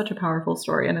 no, it's such a powerful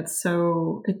story, and it's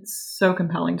so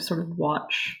compelling to sort of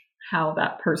watch how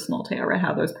that personal tale, right,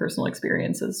 how those personal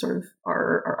experiences sort of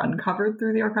are uncovered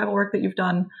through the archival work that you've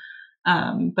done.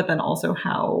 But then also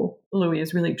how Louis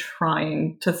is really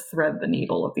trying to thread the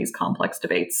needle of these complex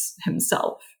debates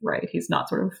himself, right? He's not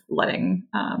sort of letting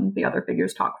the other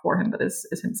figures talk for him, but is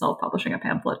himself publishing a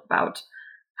pamphlet about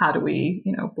how do we,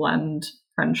 blend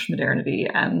French modernity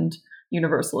and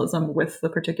universalism with the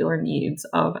particular needs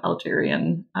of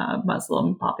Algerian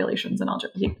Muslim populations in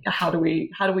Algeria. How do we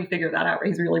figure that out?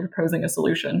 He's really proposing a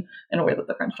solution in a way that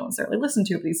the French don't necessarily listen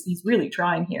to, but he's really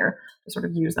trying here to sort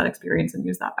of use that experience and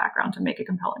use that background to make a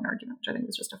compelling argument, which I think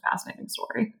was just a fascinating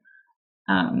story.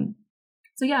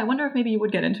 So yeah, I wonder if maybe you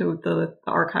would get into the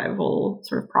archival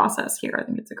sort of process here. I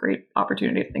think it's a great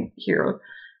opportunity to hear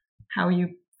how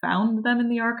you found them in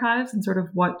the archives and sort of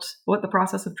what the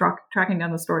process of tracking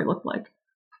down the story looked like.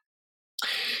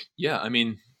 Yeah, I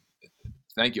mean,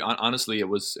 thank you. Honestly, it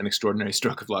was an extraordinary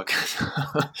stroke of luck.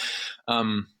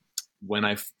 When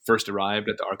I first arrived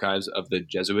at the archives of the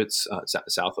Jesuits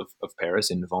south of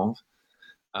Paris in Vanves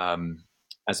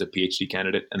as a PhD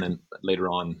candidate, and then later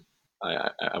on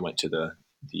I went to the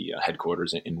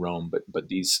headquarters in Rome. But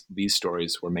these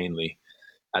stories were mainly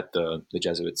at the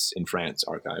Jesuits in France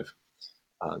archive.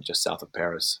 Just south of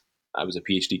Paris. I was a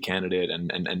PhD candidate,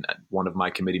 and one of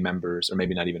my committee members, or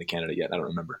maybe not even a candidate yet, I don't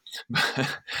remember.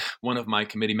 One of my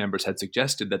committee members had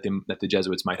suggested that the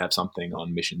Jesuits might have something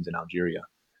on missions in Algeria.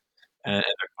 And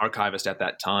the archivist at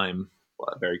that time,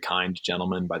 a very kind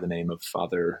gentleman by the name of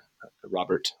Father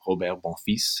Robert Robert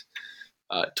Bonfils,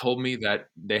 told me that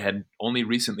they had only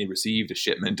recently received a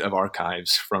shipment of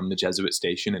archives from the Jesuit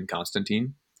station in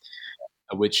Constantine,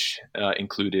 which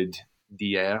included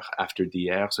diaires after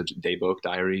diaires, so daybook,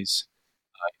 diaries.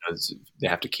 They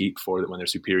have to keep for when their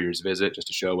superiors visit, just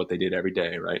to show what they did every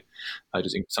day, right?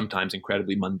 Just sometimes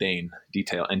incredibly mundane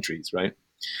detail entries, right?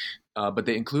 But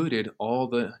they included all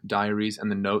the diaries and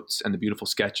the notes and the beautiful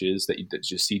sketches that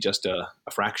you see just a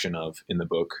fraction of in the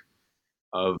book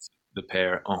of the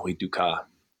Père Henri Ducas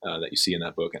that you see in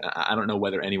that book. And I don't know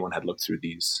whether anyone had looked through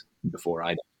these before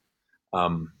I did.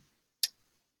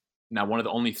 Now, one of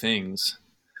the only things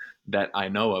that I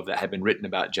know of that had been written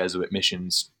about Jesuit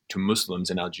missions to Muslims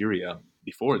in Algeria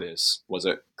before this was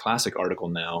a classic article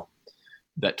now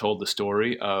that told the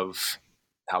story of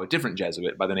how a different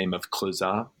Jesuit by the name of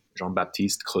Crozat,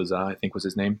 Jean-Baptiste Crozat, I think was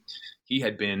his name, he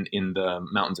had been in the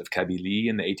mountains of Kabylie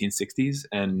in the 1860s,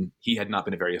 and he had not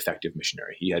been a very effective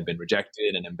missionary. He had been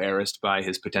rejected and embarrassed by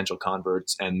his potential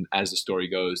converts, and as the story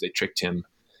goes, they tricked him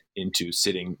into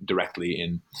sitting directly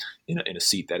in a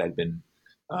seat that had been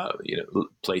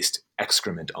placed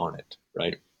excrement on it,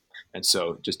 right? And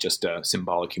so just a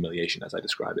symbolic humiliation, as I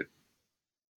describe it.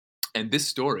 And this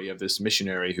story of this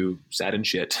missionary who sat in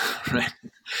shit, right,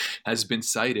 has been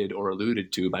cited or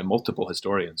alluded to by multiple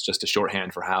historians, just a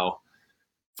shorthand for how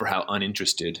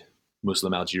uninterested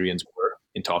Muslim Algerians were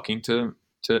in talking to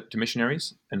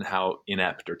missionaries and how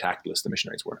inept or tactless the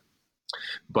missionaries were.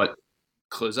 But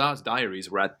Crozat's diaries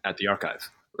were at the archive,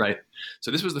 right?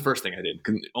 So this was the first thing I did.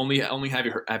 Only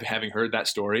having heard that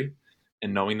story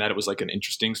and knowing that it was like an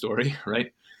interesting story,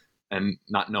 right? And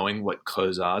not knowing what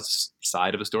Crozat's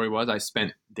side of the story was, I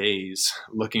spent days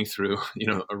looking through,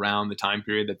 around the time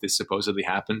period that this supposedly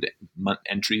happened,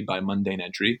 entry by mundane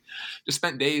entry. Just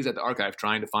spent days at the archive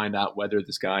trying to find out whether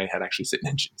this guy had actually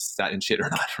sat in shit or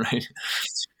not, right?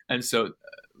 And so,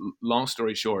 long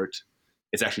story short,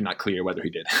 it's actually not clear whether he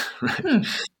did. Right?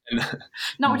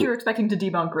 Not what you were expecting to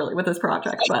debunk, really, with this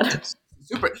project, but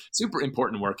super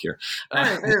important work here.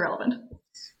 Very relevant.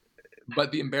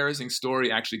 But the embarrassing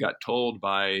story actually got told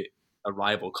by a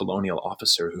rival colonial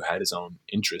officer who had his own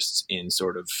interests in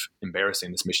sort of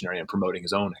embarrassing this missionary and promoting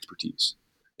his own expertise,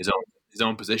 his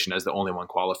own position as the only one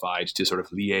qualified to sort of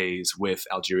liaise with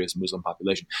Algeria's Muslim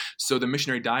population. So the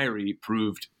missionary diary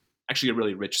proved actually a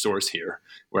really rich source here,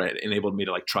 where it enabled me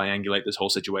to like triangulate this whole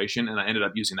situation. And I ended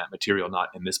up using that material not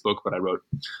in this book, but I wrote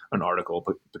an article,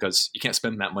 but because you can't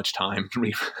spend that much time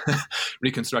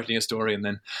reconstructing a story and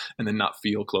then not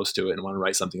feel close to it and want to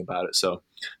write something about it. So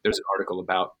there's an article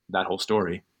about that whole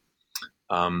story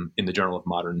in the Journal of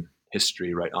Modern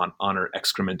History, right, on honor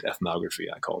excrement ethnography,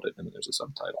 I called it, and then there's a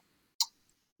subtitle.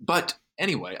 But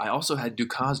anyway, I also had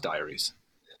Ducas's diaries.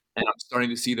 And I'm starting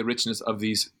to see the richness of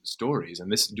these stories. And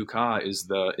this Ducas is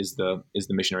the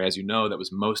missionary, as you know, that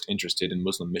was most interested in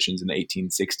Muslim missions in the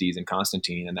 1860s in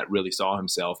Constantine, and that really saw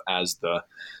himself as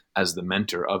the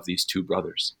mentor of these two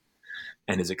brothers.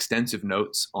 And his extensive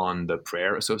notes on the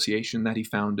prayer association that he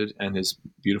founded, and his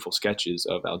beautiful sketches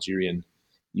of Algerian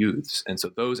youths. And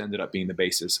so those ended up being the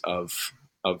basis of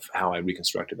how I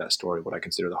reconstructed that story, what I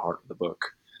consider the heart of the book,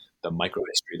 the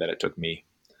microhistory that it took me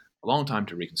a long time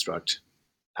to reconstruct.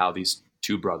 How these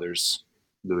two brothers,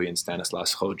 Louis and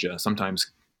Stanislas Hoja,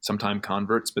 sometimes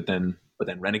converts, but then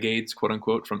renegades, quote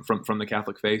unquote, from the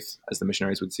Catholic faith, as the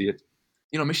missionaries would see it.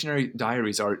 Missionary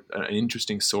diaries are an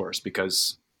interesting source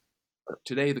because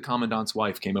today the commandant's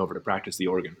wife came over to practice the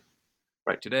organ.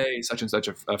 Right, today such and such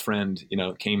a friend,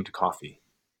 came to coffee.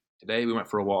 Today we went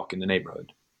for a walk in the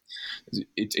neighborhood.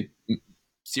 It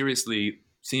seriously,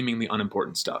 seemingly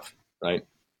unimportant stuff, right?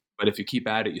 But if you keep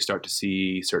at it, you start to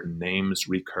see certain names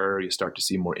recur. You start to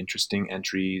see more interesting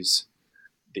entries.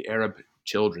 The Arab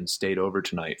children stayed over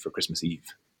tonight for Christmas Eve,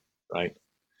 right?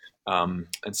 And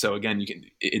so again, you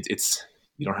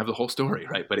don't have the whole story,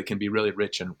 right? But it can be really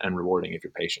rich and rewarding if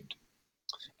you're patient.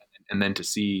 And then to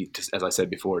see, as I said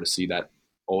before, to see that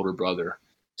older brother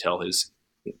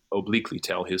obliquely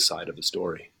tell his side of the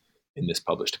story in this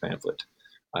published pamphlet,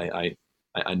 I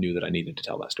knew that I needed to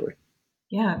tell that story.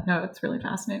 Yeah, no, it's really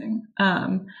fascinating.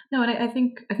 And I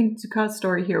think Ducas's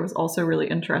story here was also really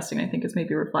interesting. I think is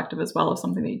maybe reflective as well of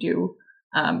something they do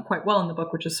quite well in the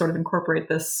book, which is sort of incorporate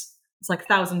this like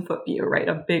 1,000-foot view, right?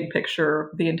 A big picture,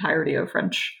 the entirety of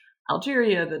French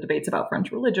Algeria, the debates about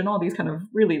French religion, all these kind of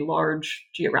really large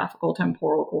geographical,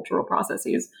 temporal, cultural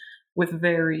processes with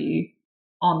very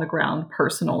on the ground,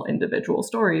 personal, individual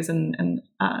stories, and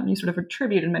you sort of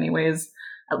attribute in many ways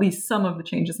at least some of the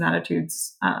changes in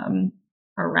attitudes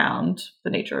around the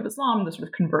nature of Islam, the sort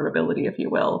of convertibility, if you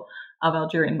will, of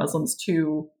Algerian Muslims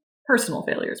to personal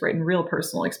failures, right, and real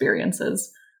personal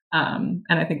experiences. And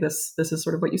I think this is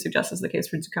sort of what you suggest is the case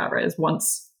for Dukas, right? Is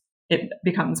once it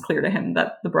becomes clear to him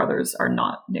that the brothers are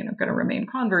not, going to remain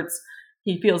converts,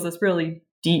 he feels this really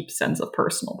deep sense of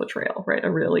personal betrayal, right?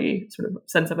 A really sort of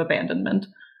sense of abandonment,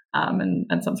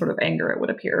 and some sort of anger, it would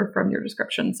appear from your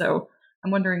description. So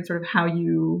I'm wondering sort of how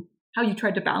you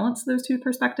tried to balance those two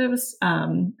perspectives,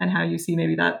 and how you see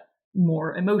maybe that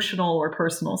more emotional or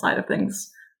personal side of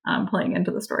things playing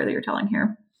into the story that you're telling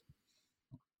here.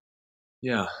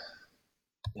 Yeah,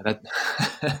 that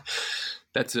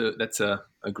that's a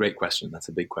great question. That's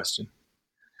a big question.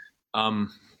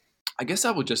 I guess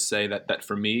I would just say that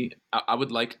for me, I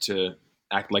would like to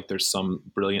act like there's some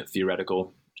brilliant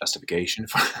theoretical justification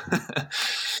for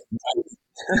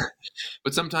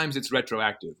but sometimes it's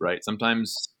retroactive, right?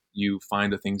 Sometimes you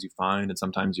find the things you find, and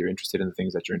sometimes you're interested in the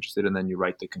things that you're interested in, and then you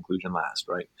write the conclusion last,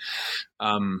 right?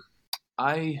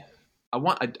 I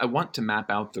want to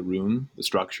map out the room, the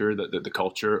structure, the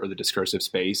culture, or the discursive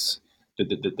space,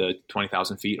 the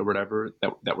 20,000 feet or whatever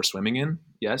that we're swimming in.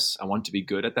 Yes, I want to be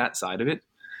good at that side of it,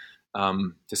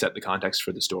 to set the context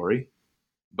for the story.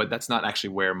 But that's not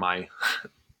actually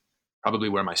probably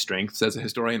where my strengths as a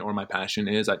historian or my passion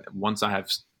is. Once I have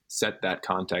set that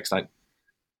context, I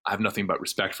have nothing but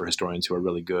respect for historians who are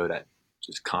really good at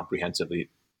just comprehensively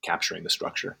capturing the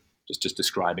structure, just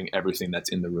describing everything that's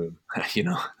in the room,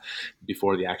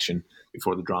 before the action,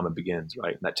 before the drama begins,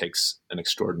 right? That takes an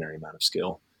extraordinary amount of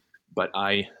skill. But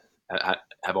I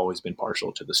have always been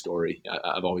partial to the story.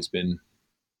 I've always been,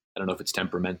 I don't know if it's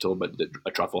temperamental, but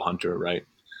a truffle hunter, right?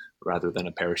 Rather than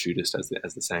a parachutist, as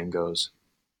the saying goes.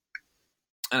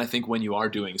 And I think when you are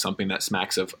doing something that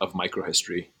smacks of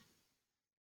microhistory,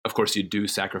 of course you do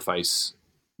sacrifice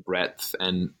breadth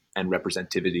and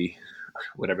representativity,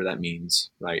 whatever that means,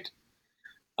 right?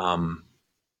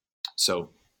 So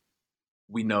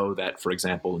we know that, for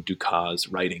example, Dukas'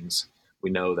 writings, we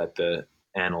know that the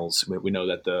annals, we know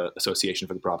that the Association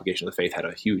for the Propagation of the Faith had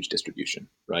a huge distribution,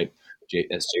 right?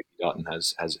 As J.P. Doughton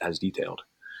has detailed.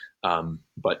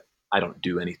 But I don't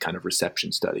do any kind of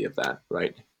reception study of that,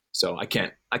 right? So I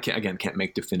can't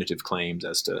make definitive claims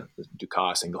as to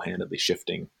Dukas single-handedly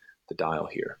shifting the dial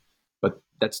here. But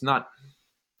that's not.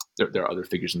 There are other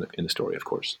figures in the story, of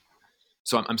course.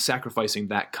 So I'm sacrificing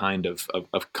that kind of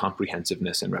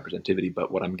comprehensiveness and representativity.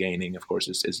 But what I'm gaining, of course,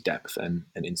 is depth and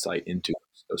insight into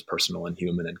those personal and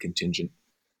human and contingent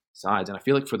sides. And I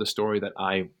feel like for the story that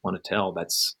I want to tell,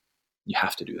 you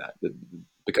have to do that,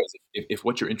 because if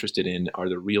what you're interested in are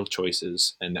the real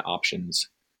choices and the options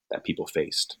that people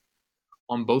faced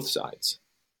on both sides,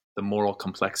 the moral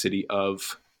complexity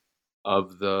of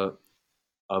the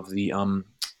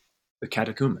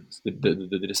catechumens,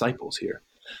 the disciples here,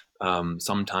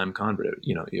 sometime convert,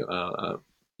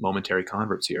 momentary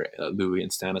converts here, Louis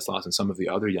and Stanislaus and some of the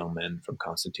other young men from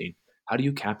Constantine. How do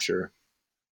you capture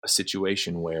a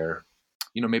situation where,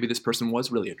 maybe this person was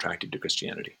really attracted to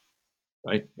Christianity,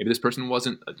 right? Maybe this person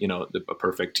wasn't, a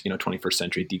perfect, 21st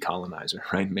century decolonizer,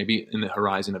 right? Maybe in the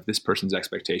horizon of this person's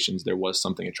expectations, there was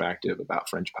something attractive about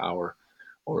French power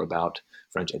or about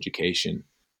French education,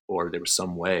 or there was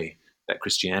some way that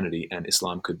Christianity and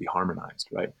Islam could be harmonized,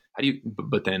 right?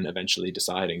 But then eventually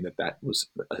deciding that was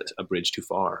a bridge too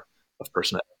far of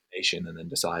personal alienation, and then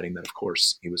deciding that, of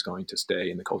course, he was going to stay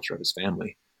in the culture of his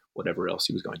family, whatever else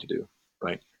he was going to do,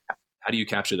 right? How do you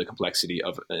capture the complexity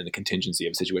of and the contingency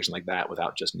of a situation like that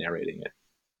without just narrating it,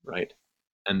 right?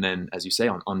 And then, as you say,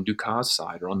 on Dukas'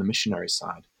 side or on the missionary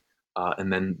side,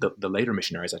 and then the later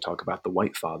missionaries I talk about, the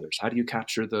White Fathers, how do you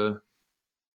capture the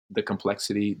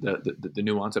complexity, the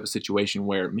nuance of a situation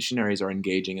where missionaries are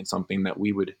engaging in something that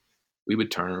we would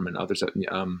term, and others,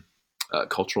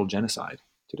 cultural genocide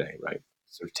today, right?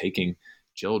 Sort of taking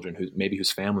children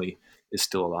whose family is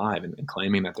still alive and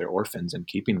claiming that they're orphans and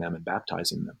keeping them and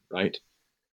baptizing them, right?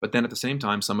 But then at the same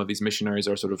time, some of these missionaries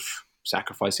are sort of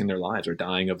sacrificing their lives or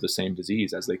dying of the same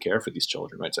disease as they care for these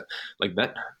children, right? So like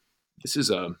that, this is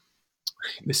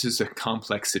a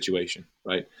complex situation,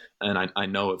 right? And I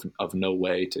know of no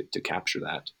way to capture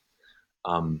that.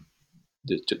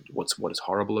 What is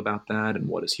horrible about that and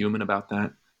what is human about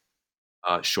that,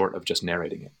 short of just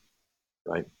narrating it,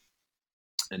 right?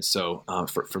 And so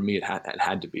for me, it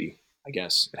had to be, I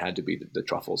guess, it had to be the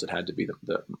truffles. It had to be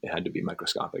it had to be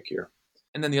microscopic here.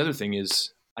 And then the other thing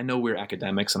is, I know we're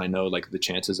academics, and I know like the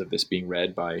chances of this being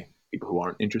read by people who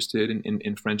aren't interested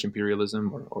in French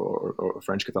imperialism or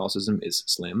French Catholicism is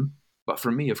slim. But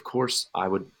for me, of course, I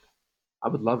would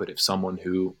love it if someone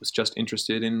who was just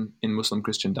interested in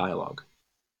Muslim-Christian dialogue,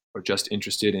 or just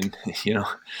interested in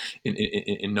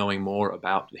in knowing more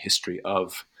about the history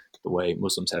of the way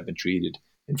Muslims have been treated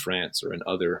in France or in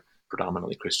other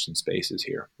predominantly Christian spaces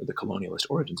here, or the colonialist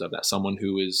origins of that. Someone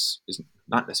who is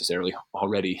not necessarily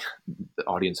already the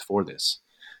audience for this.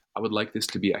 I would like this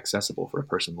to be accessible for a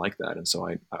person like that, and so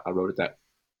I wrote it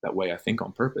that way. I think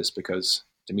on purpose, because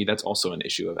to me that's also an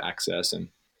issue of access and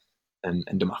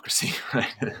democracy,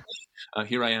 right?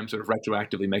 Here I am, sort of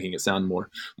retroactively making it sound more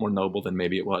noble than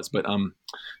maybe it was, but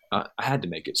I had to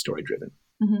make it story driven.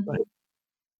 Mm-hmm. Right?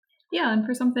 Yeah, and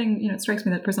for something, it strikes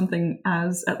me that for something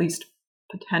as at least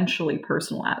potentially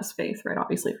personal as faith, right?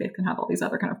 Obviously, faith can have all these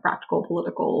other kind of practical,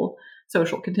 political,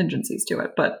 social contingencies to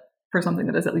it, but for something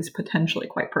that is at least potentially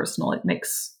quite personal, it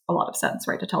makes a lot of sense,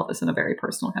 right? To tell this in a very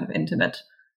personal, kind of intimate,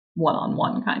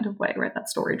 one-on-one kind of way, right? That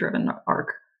story-driven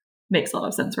arc makes a lot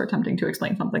of sense for attempting to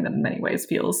explain something that in many ways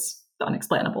feels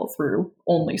unexplainable through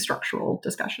only structural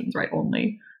discussions, right?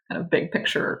 Only kind of big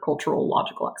picture, cultural,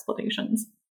 logical explanations.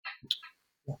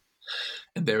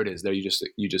 And there it is. There you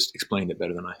just explained it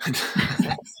better than I.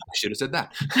 I should have said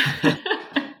that.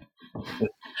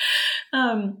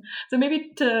 So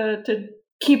maybe to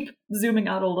keep zooming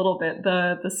out a little bit,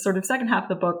 the sort of second half of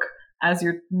the book, as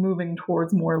you're moving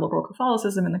towards more liberal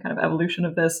Catholicism and the kind of evolution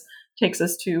of this, takes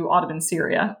us to Ottoman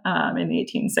Syria in the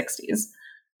 1860s,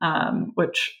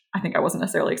 which I think I wasn't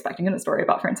necessarily expecting in a story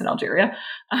about France and Algeria.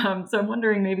 So I'm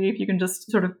wondering maybe if you can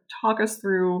just sort of talk us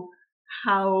through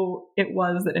how it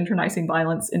was that internecine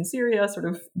violence in Syria sort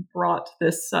of brought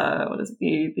this,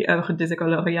 the Œuvre des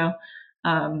Écoliers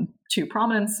to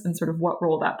prominence, and sort of what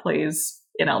role that plays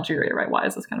in Algeria, right? Why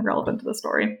is this kind of relevant to the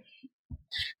story?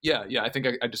 Yeah. I think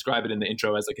I describe it in the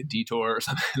intro as like a detour or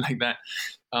something like that.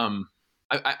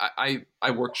 I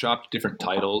workshopped different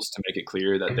titles to make it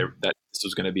clear that this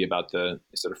was going to be about the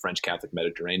sort of French Catholic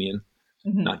Mediterranean,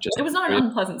 not just. It was not an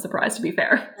unpleasant surprise, to be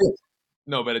fair.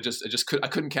 No, but I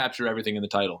couldn't capture everything in the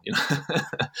title,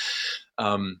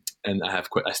 and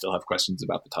I still have questions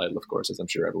about the title, of course, as I'm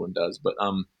sure everyone does, but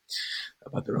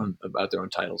about their own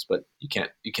titles. But you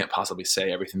can't possibly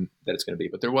say everything that it's going to be.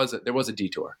 But there was a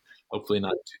detour, hopefully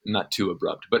not too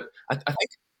abrupt. But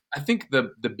I think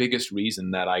the biggest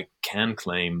reason that I can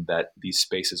claim that these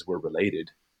spaces were related,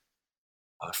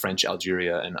 French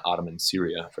Algeria and Ottoman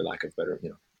Syria, for lack of better,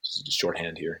 just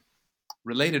shorthand here,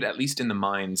 related at least in the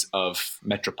minds of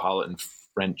metropolitan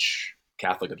French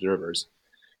Catholic observers,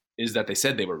 is that they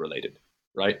said they were related,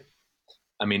 right?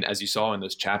 I mean, as you saw in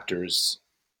those chapters,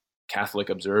 Catholic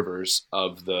observers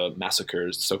of the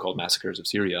so-called massacres of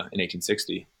Syria in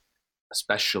 1860,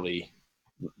 especially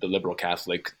the liberal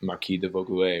Catholic Marquis de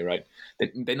Vaugué, right?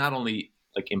 They not only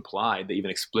implied, they even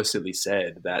explicitly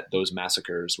said that those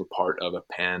massacres were part of a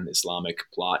pan-Islamic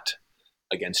plot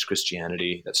against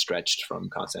Christianity that stretched from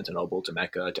Constantinople to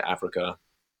Mecca to Africa.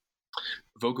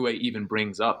 Vaugué even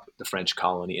brings up the French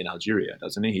colony in Algeria,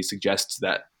 doesn't he? He suggests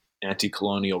that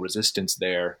anti-colonial resistance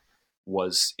there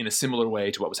was, in a similar way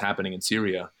to what was happening in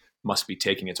Syria, must be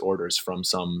taking its orders from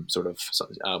some sort of,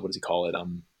 what does he call it?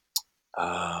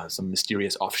 Some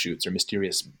mysterious offshoots or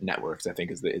mysterious networks, I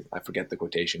think I forget the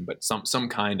quotation, but some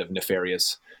kind of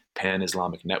nefarious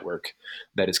pan-Islamic network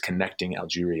that is connecting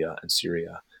Algeria and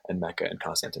Syria and Mecca and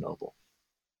Constantinople.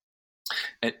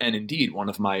 And indeed, one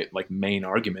of my main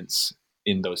arguments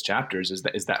in those chapters is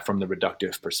that from the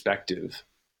reductive perspective,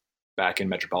 back in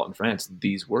metropolitan France,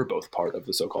 these were both part of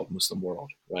the so-called Muslim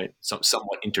world, right?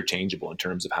 Somewhat interchangeable in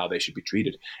terms of how they should be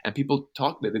treated. And people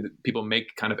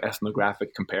make kind of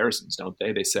ethnographic comparisons, don't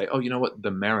they? They say, oh, you know what?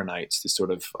 The Maronites, this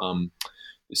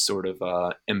sort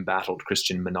of embattled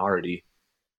Christian minority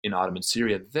in Ottoman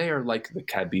Syria, they are like the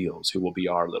Kabyles, who will be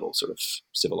our little sort of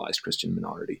civilized Christian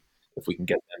minority if we can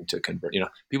get them to convert.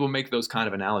 People make those kind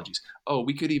of analogies. Oh,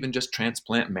 we could even just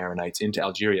transplant Maronites into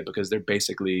Algeria because they're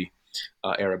basically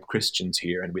Arab Christians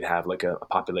here, and we'd have a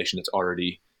population that's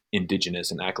already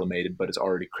indigenous and acclimated, but is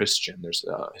already Christian. There's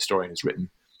a historian who's written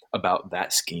about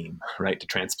that scheme, right, to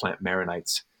transplant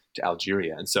Maronites to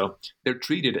Algeria. And so they're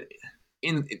treated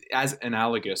as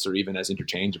analogous or even as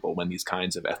interchangeable when these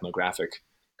kinds of ethnographic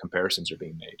comparisons are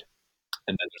being made.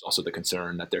 And then there's also the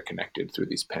concern that they're connected through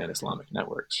these pan-Islamic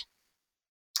networks.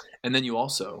 And then you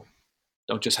also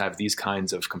don't just have these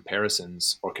kinds of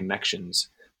comparisons or connections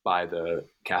by the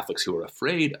Catholics who are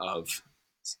afraid of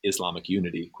Islamic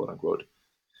unity, quote unquote,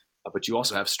 but you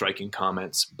also have striking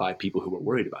comments by people who are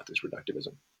worried about this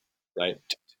reductivism, right?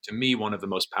 To me, one of the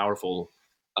most powerful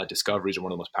discoveries, or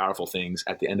one of the most powerful things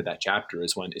at the end of that chapter,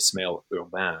 is when Ismail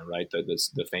Urbain, right,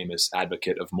 the famous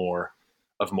advocate of more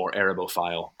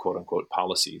Arabophile, quote unquote,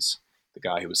 policies, the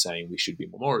guy who was saying we should be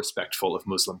more respectful of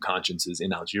Muslim consciences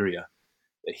in Algeria,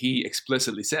 that he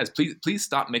explicitly says, please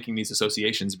stop making these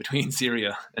associations between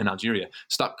Syria and Algeria.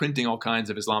 Stop printing all kinds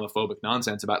of Islamophobic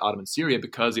nonsense about Ottoman Syria,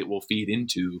 because it will feed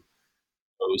into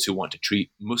those who want to treat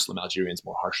Muslim Algerians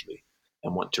more harshly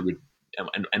and want to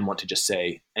and want to just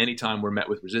say, anytime we're met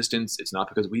with resistance, it's not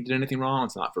because we did anything wrong.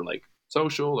 It's not for like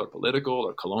social or political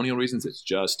or colonial reasons. It's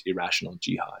just irrational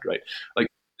jihad, right? Like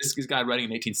this guy writing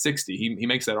in 1860, he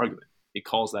makes that argument. He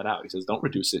calls that out. He says, don't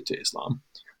reduce it to Islam.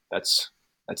 That's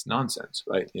nonsense,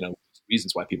 right?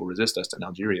 Reasons why people resist us in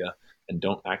Algeria, and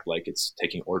don't act like it's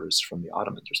taking orders from the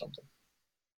Ottomans or something.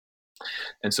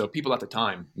 And so people at the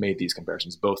time made these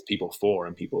comparisons, both people for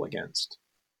and people against.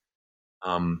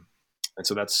 And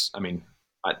so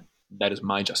that is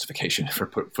my justification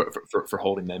for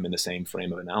holding them in the same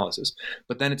frame of analysis.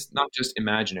 But then it's not just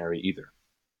imaginary either,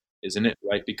 isn't it?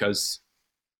 Right? Because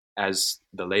as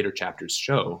the later chapters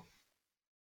show,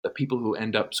 the people who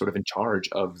end up sort of in charge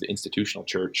of the institutional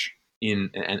church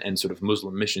and sort of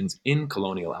Muslim missions in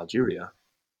colonial Algeria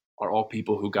are all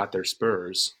people who got their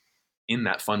spurs in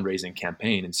that fundraising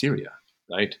campaign in Syria,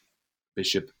 right?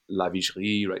 Bishop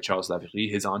Lavigerie, right? Charles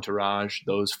Lavigerie, his entourage,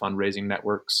 those fundraising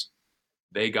networks,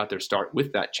 they got their start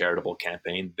with that charitable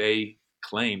campaign. They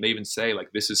claim, they even say,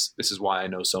 like, this is why I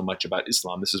know so much about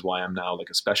Islam. This is why I'm now like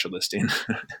a specialist in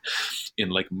in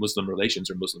like Muslim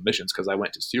relations or Muslim missions, because I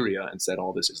went to Syria and said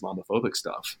all this Islamophobic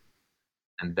stuff.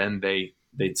 And then they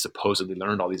supposedly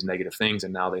learned all these negative things,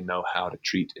 and now they know how to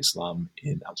treat Islam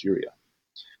in Algeria,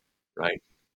 right?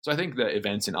 So I think the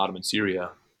events in Ottoman Syria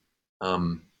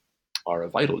are a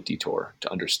vital detour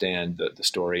to understand the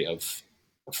story of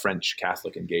French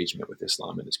Catholic engagement with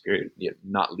Islam in this period, yet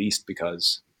not least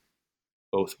because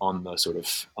both on the sort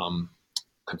of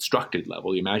constructed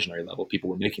level, the imaginary level, people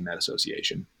were making that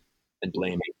association and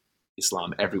blaming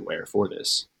Islam everywhere for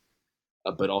this,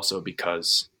 but also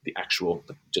because the actual,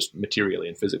 just materially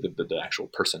and physically, the actual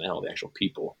personnel, the actual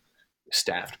people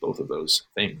staffed both of those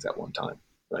things at one time,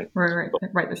 right? Right.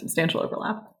 There's substantial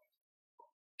overlap.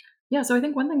 Yeah, so I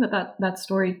think one thing that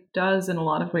story does in a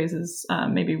lot of ways is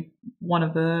maybe one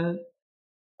of the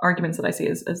arguments that I see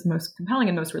as most compelling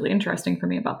and most really interesting for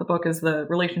me about the book is the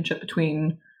relationship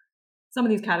between some of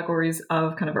these categories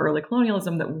of kind of early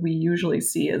colonialism that we usually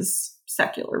see as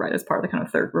secular, right, as part of the kind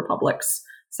of Third Republic's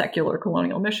secular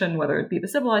colonial mission, whether it be the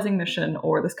civilizing mission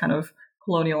or this kind of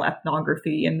colonial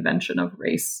ethnography invention of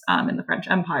race in the French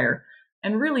Empire,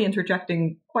 and really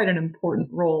interjecting quite an important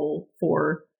role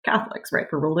for Catholics, right,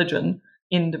 for religion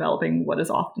in developing what is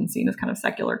often seen as kind of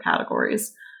secular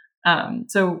categories.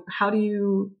 So how do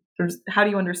you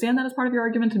understand that as part of your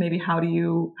argument, and maybe how do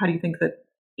you think that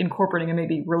incorporating a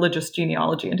maybe religious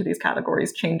genealogy into these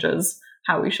categories changes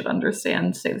how we should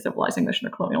understand, say, the civilizing mission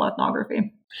or colonial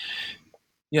ethnography?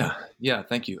 Yeah,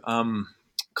 thank you.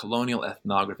 Colonial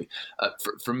ethnography.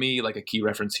 For me, like a key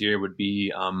reference here would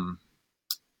be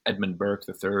Edmund Burke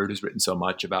III, who's written so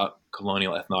much about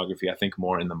colonial ethnography, I think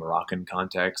more in the Moroccan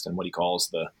context and what he calls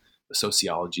the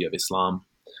sociology of Islam,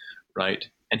 right?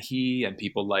 And he and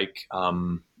people like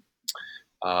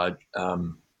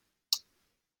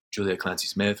Julia Clancy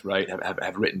Smith, right,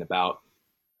 have written about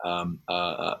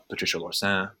Patricia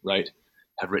Lorsin, right,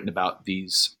 have written about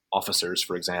these officers,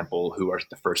 for example, who are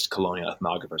the first colonial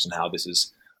ethnographers, and how this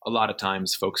is a lot of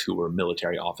times folks who were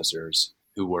military officers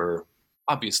who were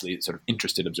obviously sort of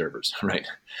interested observers, right?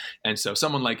 And so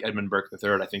someone like Edmund Burke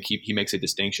III, I think he makes a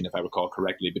distinction, if I recall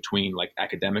correctly, between like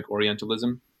academic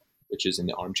Orientalism, which is in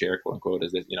the armchair, quote unquote,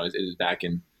 is back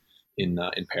in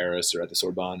Paris or at the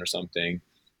Sorbonne or something,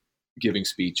 giving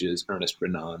speeches, Ernest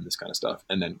Renan, this kind of stuff,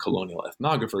 and then colonial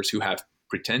ethnographers who have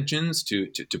pretensions to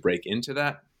break into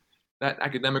that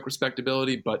academic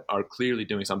respectability, but are clearly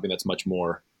doing something that's much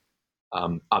more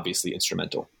obviously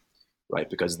instrumental, right?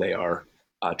 Because they are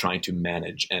trying to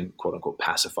manage and quote unquote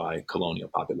pacify colonial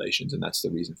populations, and that's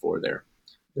the reason for their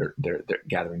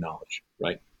gathering knowledge,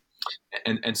 right?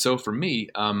 And so for me,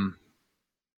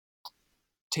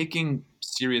 taking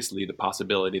seriously the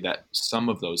possibility that some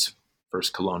of those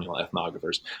first colonial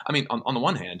ethnographers, I mean, on the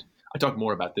one hand, I talk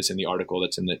more about this in the article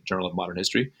that's in the Journal of Modern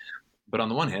History, but on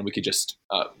the one hand, we could just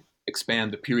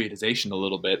expand the periodization a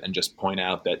little bit and just point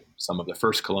out that some of the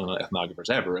first colonial ethnographers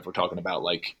ever, if we're talking about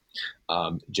like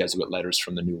Jesuit letters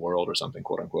from the New World or something,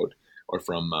 quote unquote, or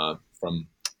from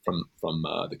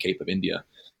the Cape of India,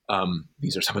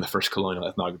 these are some of the first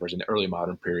colonial ethnographers in the early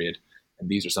modern period. And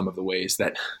these are some of the ways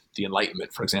that the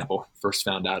Enlightenment, for example, first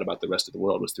found out about the rest of the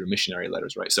world was through missionary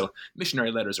letters, right? So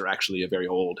missionary letters are actually a very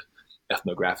old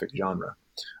ethnographic genre,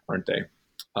 aren't they?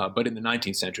 But in the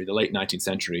 19th century, the late 19th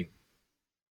century,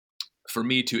 for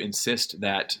me to insist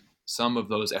that some of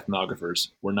those ethnographers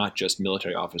were not just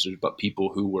military officers, but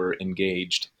people who were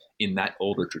engaged in that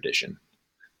older tradition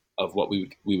of what we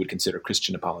would consider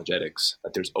Christian apologetics,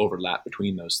 that there's overlap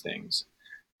between those things.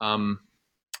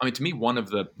 I mean, to me, one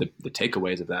of the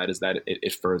takeaways of that is that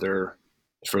it further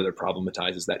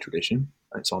problematizes that tradition.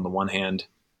 Right? So on the one hand,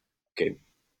 okay,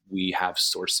 we have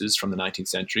sources from the 19th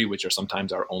century, which are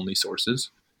sometimes our only sources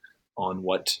on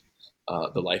what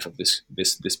the life of this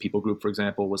people group, for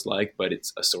example, was like. But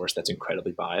it's a source that's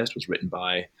incredibly biased, was written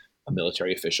by a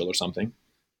military official or something.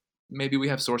 Maybe we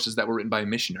have sources that were written by a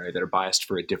missionary that are biased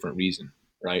for a different reason,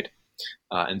 right?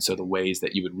 And so the ways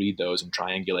that you would read those and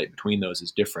triangulate between those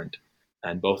is different.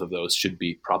 And both of those should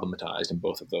be problematized, and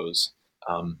both of those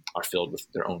are filled with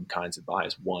their own kinds of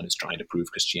bias. One is trying to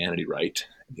prove Christianity right,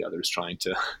 and the other is trying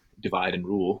to divide and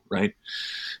rule, right?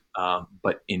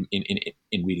 But in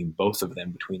reading both of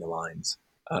them between the lines,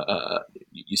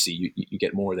 you see you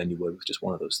get more than you would with just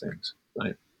one of those things,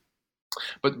 right?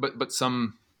 But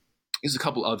there's a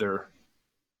couple other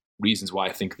reasons why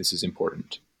I think this is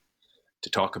important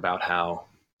to talk about how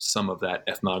some of that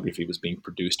ethnography was being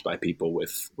produced by people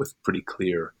with pretty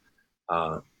clear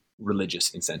religious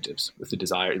incentives, with the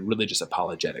desire, religious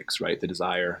apologetics, right? The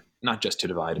desire not just to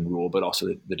divide and rule, but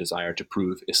also the desire to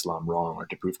prove Islam wrong or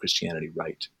to prove Christianity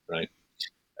right?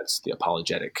 That's the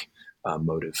apologetic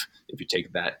motive. If you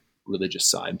take that religious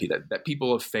side, that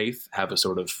people of faith have a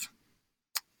sort of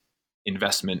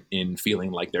investment in feeling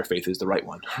like their faith is the right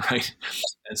one, right?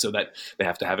 And so that they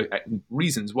have to have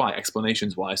reasons why,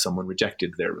 explanations why someone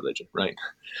rejected their religion, right?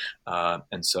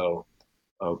 And so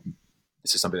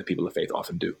this is something that people of faith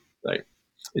often do, right?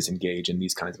 Is engage in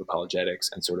these kinds of apologetics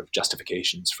and sort of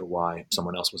justifications for why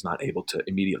someone else was not able to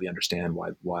immediately understand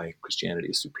why Christianity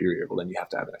is superior. Well, then you have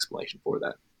to have an explanation for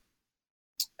that,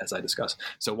 as I discuss.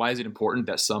 So why is it important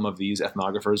that some of these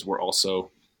ethnographers were also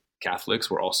Catholics,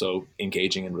 were also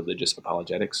engaging in religious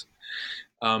apologetics?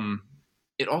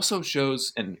 It also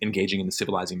shows and engaging in the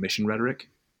civilizing mission rhetoric.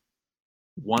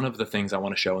 One of the things I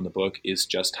want to show in the book is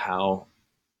just how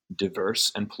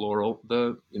diverse and plural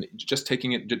just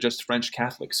taking it just French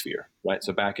Catholic sphere, right?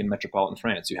 So back in metropolitan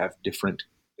France, you have different.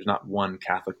 There's not one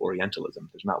Catholic Orientalism.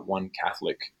 There's not one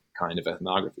Catholic kind of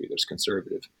ethnography. There's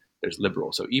conservative. There's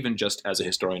liberal. So even just as a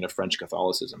historian of French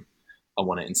Catholicism, I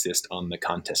want to insist on the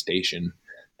contestation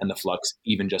and the flux,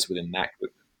 even just within that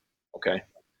group. Okay.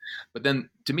 But then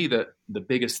to me, the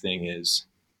biggest thing is,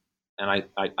 and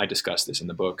I discuss this in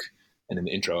the book and in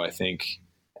the intro, I think,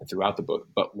 and throughout the book,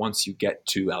 but once you get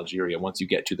to Algeria, once you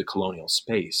get to the colonial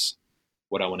space,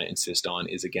 what I want to insist on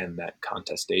is, again, that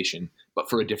contestation, but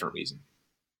for a different reason.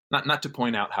 Not to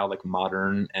point out how like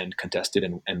modern and contested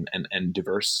and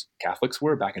diverse Catholics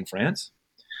were back in France,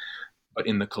 but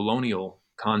in the colonial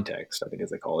context, I think as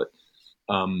they call it,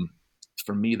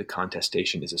 for me, the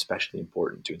contestation is especially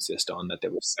important to insist on, that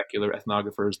there were secular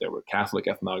ethnographers, there were Catholic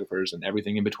ethnographers, and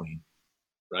everything in between,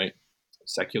 right?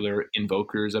 Secular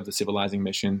invokers of the civilizing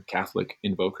mission, Catholic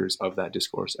invokers of that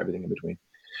discourse, everything in between.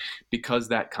 Because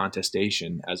that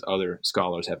contestation, as other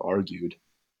scholars have argued,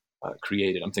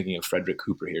 created, I'm thinking of Frederick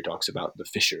Cooper here, talks about the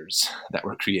fissures that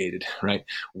were created, right?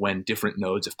 When different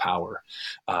nodes of power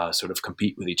sort of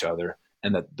compete with each other,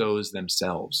 and that those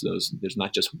themselves, there's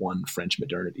not just one French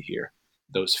modernity here.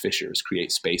 Those fissures create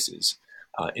spaces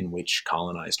in which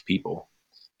colonized people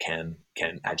can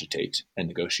agitate and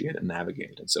negotiate and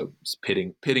navigate. And so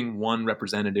pitting one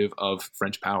representative of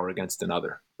French power against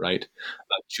another, right?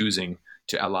 Choosing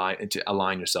to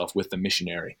align yourself with the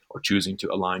missionary, or choosing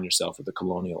to align yourself with the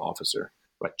colonial officer,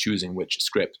 right? Choosing which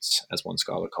scripts, as one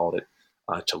scholar called it,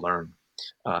 to learn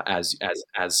as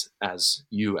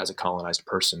you as a colonized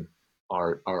person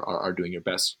are doing your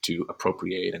best to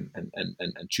appropriate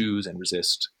and choose and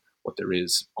resist what there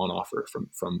is on offer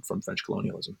from French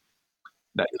colonialism.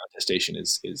 That contestation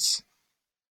is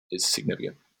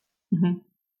significant. Mm-hmm.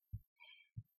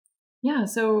 Yeah,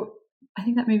 so I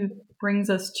think that maybe brings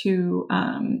us to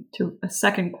a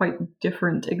second quite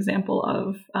different example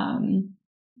of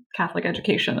Catholic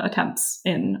education attempts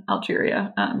in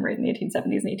Algeria, right in the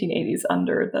 1870s and 1880s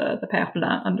under the Père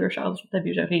Blanc, under Charles de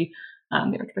Vigerie,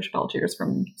 the Archbishop of Algiers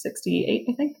from 68,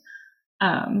 I think. So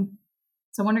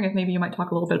I'm wondering if maybe you might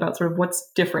talk a little bit about sort of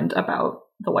what's different about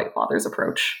the White Fathers'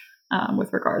 approach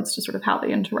with regards to sort of how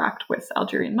they interact with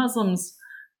Algerian Muslims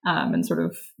and sort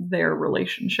of their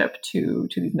relationship to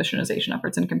these missionization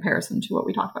efforts in comparison to what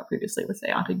we talked about previously with, say,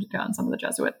 Antiquita and some of the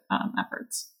Jesuit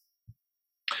efforts.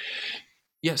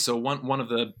 Yeah, so one of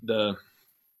the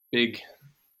big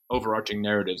overarching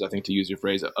narratives, I think, to use your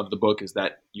phrase, of the book is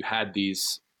that you had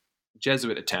these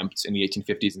Jesuit attempts in the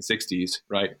 1850s and 60s,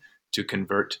 right, to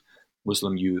convert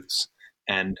Muslim youths.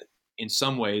 And in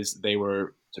some ways, they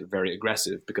were sort of very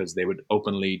aggressive because they would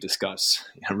openly discuss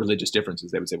religious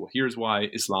differences. They would say, well, here's why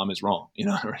Islam is wrong,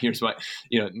 or here's why,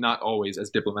 not always as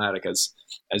diplomatic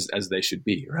as they should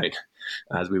be, right,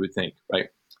 as we would think, right?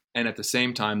 And at the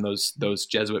same time, those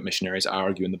Jesuit missionaries, I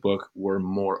argue in the book, were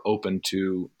more open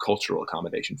to cultural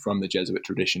accommodation from the Jesuit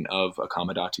tradition of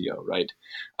accommodatio, right?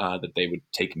 That they would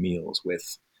take meals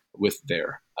with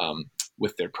their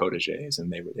proteges,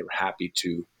 and they were happy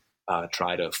to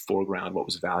try to foreground what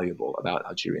was valuable about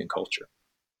Algerian culture,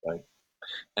 right?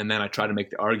 And then I try to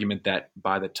make the argument that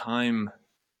by the time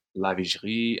La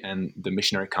Vigerie and the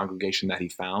missionary congregation that he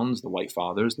founds, the White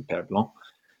Fathers, the Père Blanc,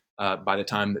 by the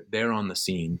time that they're on the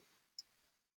scene,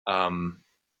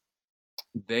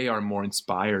 they are more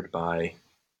inspired by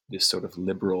this sort of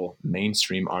liberal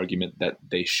mainstream argument that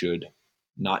they should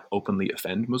not openly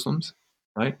offend Muslims,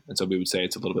 right? And so we would say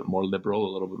it's a little bit more liberal,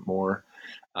 a little bit more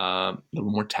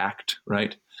tact,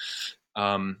 right?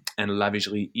 And La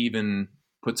Vigerie even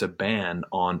puts a ban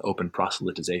on open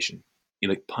proselytization. He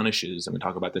punishes, and we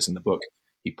talk about this in the book,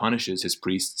 he punishes his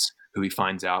priests who he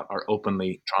finds out are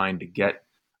openly trying to get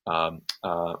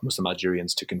Muslim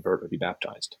Algerians to convert or be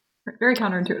baptized. Very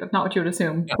counterintuitive, not what you would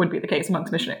assume would be the case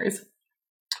amongst missionaries.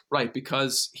 Right,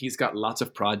 because he's got lots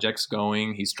of projects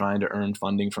going. He's trying to earn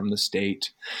funding from the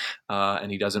state,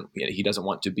 and he doesn't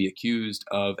want to be accused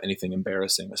of anything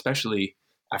embarrassing, especially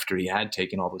after he had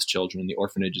taken all those children in the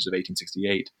orphanages of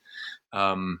 1868.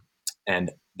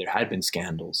 And there had been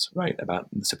scandals, right, about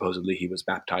supposedly he was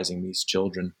baptizing these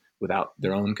children without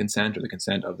their own consent or the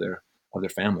consent of their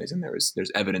families. And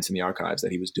there's evidence in the archives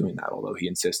that he was doing that, although he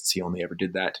insists he only ever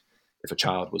did that if a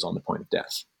child was on the point of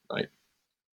death, right?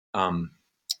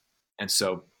 And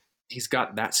so he's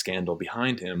got that scandal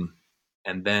behind him,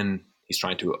 and then he's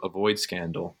trying to avoid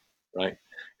scandal, right?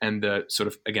 And the sort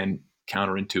of, again,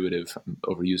 counterintuitive, I'm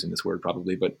overusing this word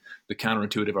probably, but the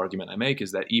counterintuitive argument I make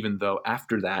is that even though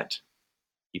after that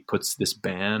he puts this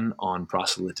ban on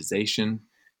proselytization,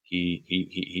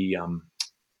 he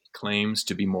claims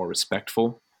to be more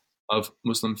respectful of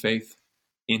Muslim faith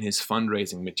in his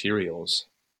fundraising materials.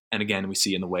 And again, we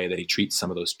see in the way that he treats some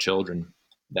of those children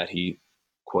that he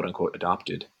quote unquote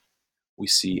adopted, we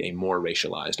see a more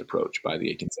racialized approach by the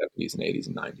 1870s and 80s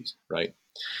and 90s, right?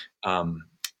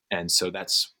 And so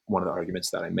that's one of the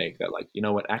arguments that I make, that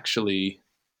actually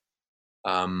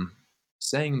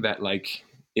saying that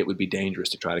it would be dangerous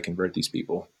to try to convert these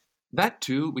people, that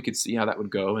too, we could see how that would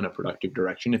go in a productive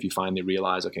direction if you finally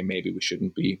realize, okay, maybe we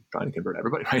shouldn't be trying to convert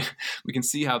everybody, right? We can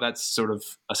see how that's sort of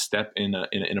a step in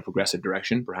a progressive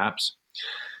direction, perhaps.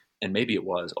 And maybe it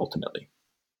was ultimately.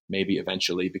 Maybe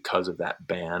eventually, because of that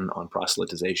ban on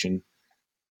proselytization.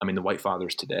 I mean, the White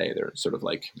Fathers today, they're sort of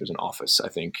there's an office, I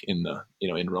think, in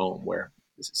Rome where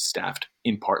this is staffed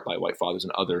in part by White Fathers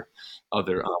and other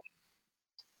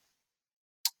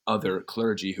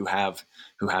clergy who have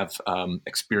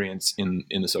experience in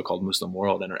the so-called Muslim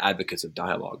world and are advocates of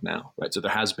dialogue now, right? So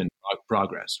there has been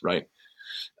progress, right?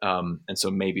 And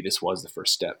so maybe this was the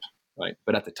first step, right?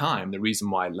 But at the time, the reason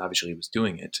why La Vigerie was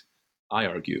doing it, I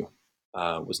argue,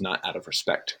 was not out of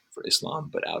respect for Islam,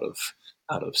 but out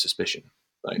of suspicion,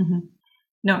 right? Mm-hmm.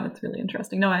 No, that's really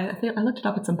interesting. No, I think I looked it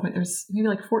up at some point. There's maybe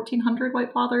 1,400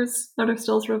 White Fathers that are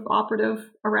still sort of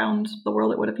operative around the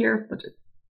world, it would appear, but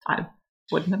I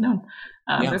wouldn't have known.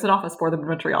 There's an office for them in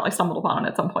Montreal. I stumbled upon it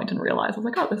at some point and realized, I was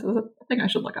like, oh, this is a thing I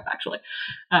should look up, actually.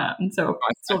 So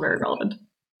it's still very relevant.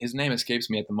 His name escapes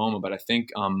me at the moment, but I think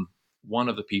one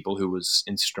of the people who was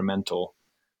instrumental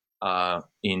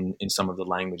in some of the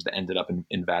language that ended up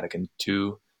in Vatican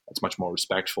II, that's much more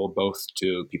respectful, both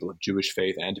to people of Jewish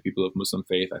faith and to people of Muslim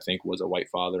faith, I think was a White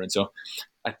Father. And so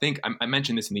I think, I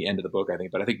mentioned this in the end of the book, I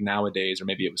think, but I think nowadays, or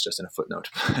maybe it was just in a footnote,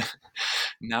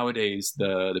 nowadays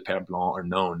the Père Blanc are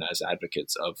known as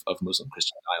advocates of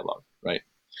Muslim-Christian dialogue, right?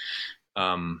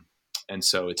 And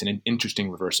so it's an interesting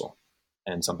reversal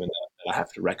and something that I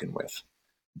have to reckon with.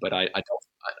 But I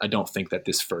don't think that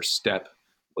this first step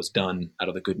was done out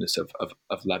of the goodness of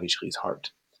La Vigerie's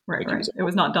heart. Right. It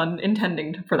was not done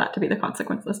intending for that to be the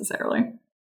consequence necessarily.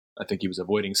 I think he was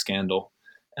avoiding scandal,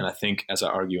 and I think, as I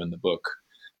argue in the book,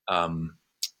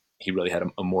 he really had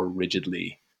a more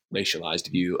rigidly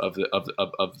racialized view of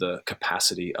the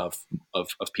capacity of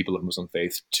people of Muslim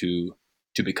faith to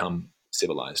become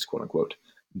civilized, quote unquote,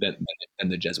 than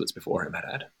the Jesuits before him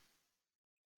had.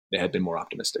 They had been more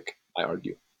optimistic, I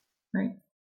argue. Right.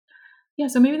 Yeah.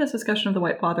 So maybe this discussion of the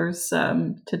White Fathers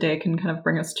today can kind of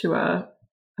bring us to a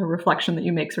reflection that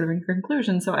you make sort of in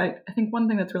conclusion. So I think one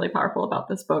thing that's really powerful about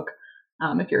this book,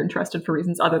 if you're interested for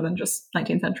reasons other than just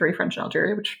 19th century French and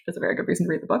Algeria, which is a very good reason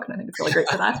to read the book, and I think it's really great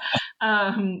for that,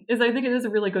 is I think it is a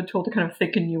really good tool to kind of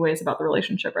think in new ways about the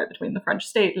relationship, right, between the French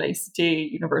state,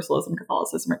 laicite, universalism,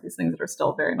 Catholicism, right, these things that are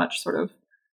still very much sort of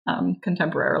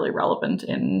contemporarily relevant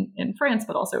in France,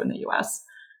 but also in the US.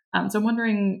 So I'm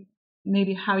wondering,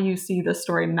 maybe how you see this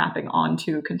story mapping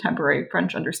onto contemporary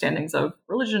French understandings of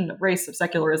religion, of race, of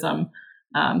secularism,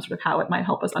 sort of how it might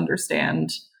help us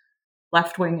understand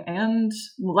left-wing and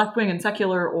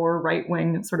secular or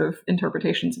right-wing sort of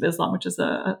interpretations of Islam, which is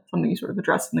something you sort of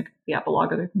addressed in the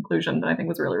epilogue or the conclusion that I think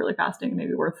was really, really fascinating,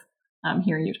 maybe worth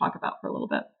hearing you talk about for a little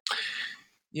bit.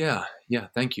 Yeah,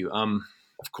 thank you.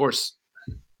 Of course,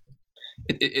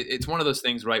 it's one of those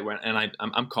things, right? Where, and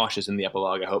I'm cautious in the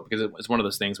epilogue, I hope, because it's one of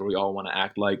those things where we all want to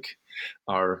act like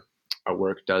our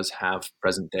work does have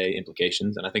present day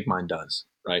implications, and I think mine does,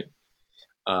 right?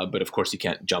 But of course, you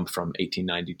can't jump from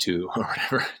 1892 or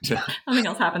whatever to nothing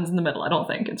else happens in the middle. I don't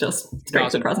think it's just straight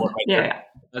to the present. Right? Yeah.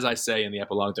 As I say in the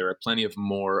epilogue, there are plenty of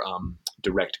more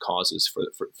direct causes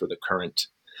for the current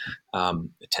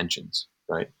tensions,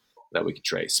 right, that we could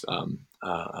trace.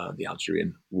 The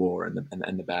Algerian War and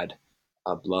the bad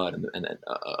blood and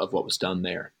of what was done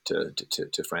there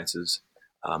to France's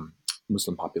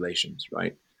Muslim populations,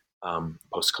 right?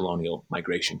 Post-colonial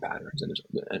migration patterns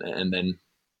and then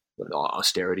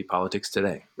austerity politics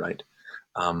today, right?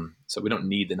 So we don't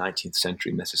need the 19th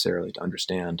century necessarily to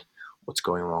understand what's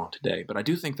going wrong today. But I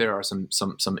do think there are some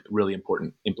really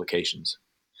important implications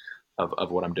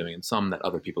of what I'm doing, and some that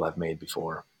other people have made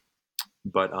before.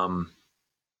 But on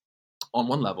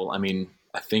one level, I mean,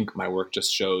 I think my work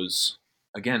just shows,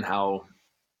 again, how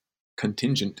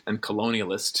contingent and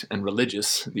colonialist and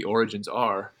religious the origins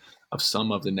are of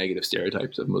some of the negative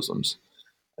stereotypes of Muslims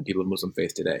and people of Muslim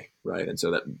faith today, right? And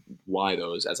so that why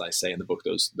those, as I say in the book,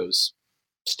 those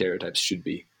stereotypes should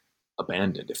be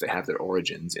abandoned if they have their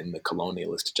origins in the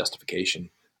colonialist justification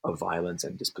of violence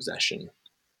and dispossession.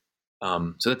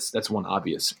 So that's one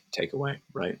obvious takeaway,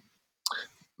 right?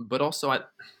 But also, I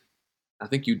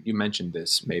think you mentioned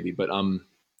this maybe, but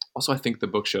also I think the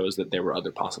book shows that there were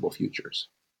other possible futures,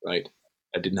 right?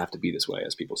 It didn't have to be this way,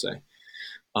 as people say.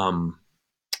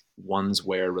 Ones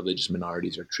where religious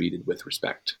minorities are treated with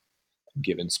respect,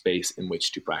 given space in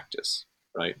which to practice,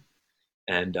 right?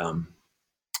 And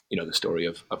the story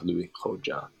of Louis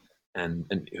Khoja,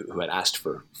 and who had asked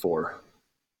for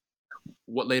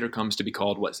what later comes to be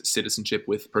called citizenship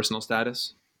with personal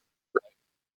status.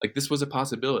 Like, this was a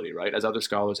possibility, right? As other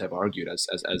scholars have argued, as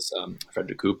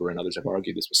Frederick Cooper and others have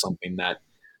argued, this was something that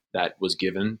was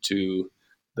given to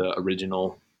the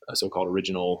original, so-called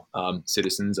original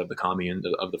citizens of the commune,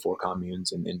 of the four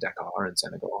communes in Dakar and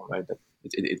Senegal, right? That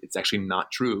it's actually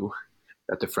not true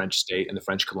that the French state and the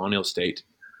French colonial state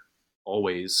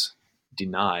always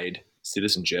denied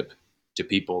citizenship to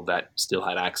people that still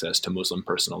had access to Muslim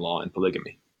personal law and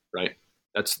polygamy, right?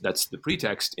 That's the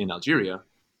pretext in Algeria,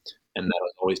 and that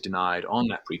was always denied on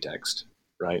that pretext,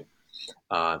 right?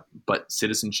 But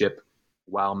citizenship,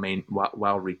 while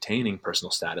retaining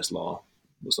personal status law,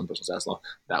 Muslim personal status law,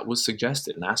 that was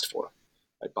suggested and asked for,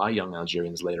 right, by young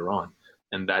Algerians later on,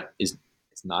 and it's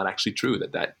not actually true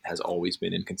that has always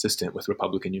been inconsistent with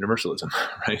Republican universalism,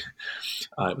 right?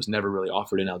 It was never really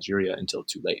offered in Algeria until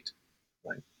too late,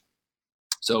 right?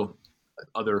 So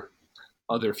other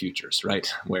futures,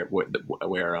 right, where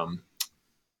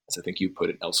as I think you put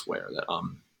it elsewhere,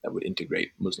 that would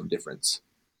integrate Muslim difference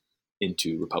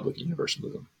into Republican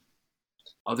universalism.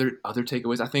 Other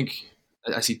takeaways, I think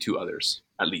I see two others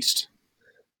at least,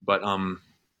 but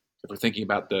if we're thinking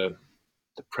about the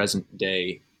present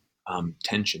day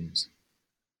tensions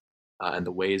and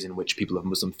the ways in which people of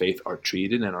Muslim faith are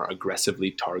treated and are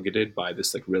aggressively targeted by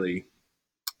this really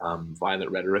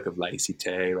violent rhetoric of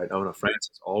laïcité, right? Oh no, France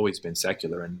has always been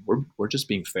secular, and we're just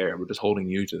being fair. We're just holding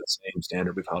you to the same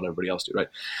standard we've held everybody else to, right?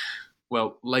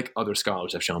 Well, like other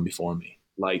scholars have shown before me,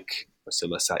 like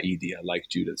Wasila Saidia, like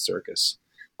Judith Circus,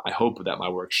 I hope that my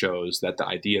work shows that the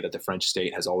idea that the French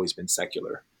state has always been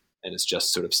secular and is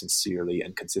just sort of sincerely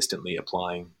and consistently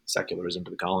applying secularism to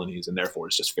the colonies, and therefore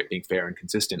it's just being fair and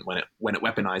consistent when it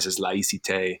weaponizes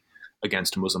laïcité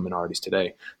against Muslim minorities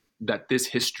today, that this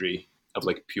history of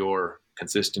pure,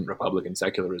 consistent Republican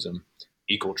secularism,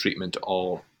 equal treatment to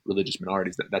all religious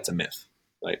minorities, that's a myth,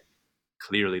 right?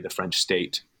 Clearly the French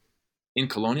state, in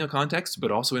colonial context,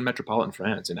 but also in metropolitan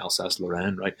France, in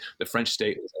Alsace-Lorraine, right? The French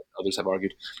state, as others have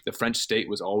argued, the French state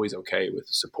was always okay with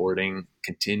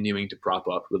continuing to prop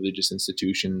up religious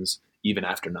institutions, even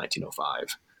after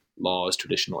 1905, laws,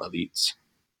 traditional elites.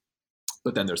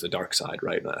 But then there's the dark side,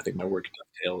 right? I think my work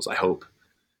dovetails, I hope,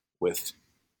 with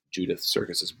Judith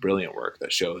Circus's brilliant work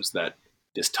that shows that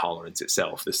this tolerance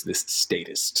itself, this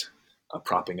statist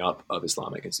propping up of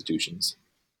Islamic institutions,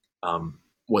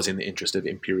 was in the interest of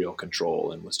imperial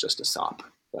control and was just a sop,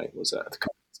 right? Was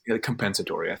a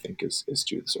compensatory, I think, is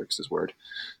Judith Circus's word,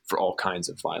 for all kinds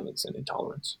of violence and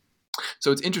intolerance.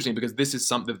 So it's interesting because this is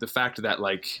the fact that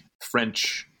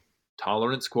French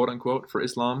tolerance, quote unquote, for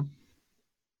Islam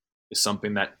is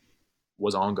something that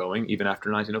was ongoing even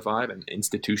after 1905, and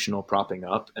institutional propping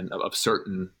up and of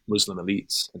certain Muslim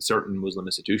elites and certain Muslim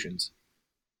institutions.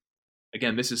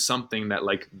 Again, this is something that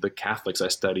like the Catholics I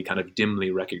study kind of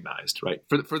dimly recognized, right?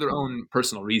 For their own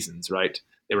personal reasons, right?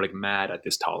 They were like mad at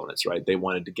this tolerance, right? They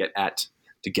wanted to get at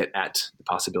the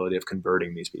possibility of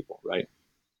converting these people, right?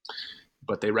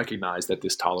 But they recognized that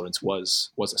this tolerance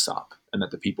was a sop, and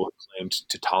that the people who claimed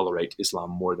to tolerate Islam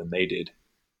more than they did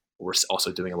were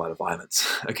also doing a lot of violence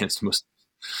against Muslims,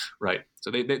 right?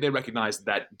 So they recognized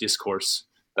that discourse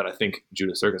that I think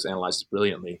Judah Circus analyzes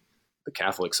brilliantly. The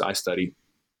Catholics I study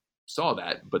saw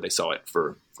that, but they saw it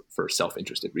for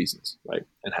self-interested reasons, right?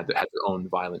 And had their own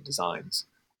violent designs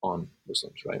on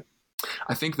Muslims, right?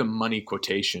 I think the money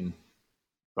quotation,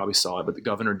 probably saw it, but the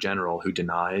Governor General who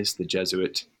denies the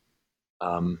Jesuit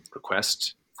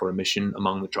request for a mission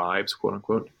among the tribes, quote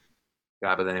unquote, a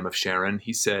guy by the name of Sharon,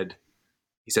 he said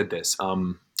this,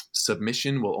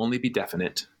 submission will only be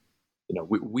definite.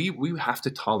 We have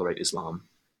to tolerate Islam,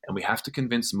 and we have to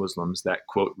convince Muslims that,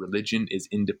 quote, religion is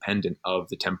independent of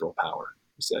the temporal power,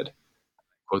 he said.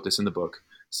 I quote this in the book.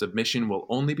 Submission will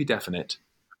only be definite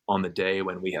on the day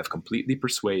when we have completely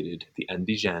persuaded the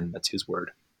indigène, that's his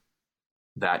word,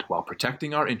 that while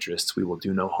protecting our interests, we will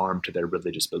do no harm to their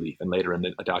religious belief. And later in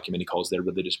a document, he calls their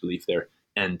religious belief their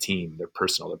intime, their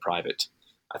personal, their private,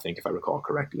 I think, if I recall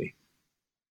correctly.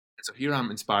 And so here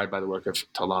I'm inspired by the work of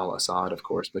Talal Asad, of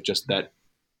course, but just that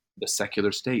the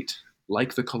secular state,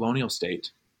 like the colonial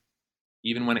state,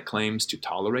 even when it claims to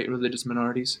tolerate religious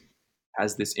minorities,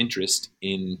 has this interest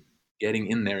in getting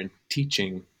in there and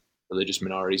teaching religious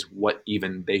minorities what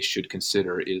even they should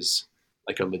consider is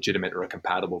like a legitimate or a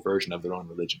compatible version of their own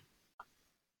religion.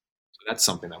 So that's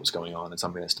something that was going on and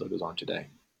something that still goes on today.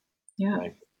 Yeah.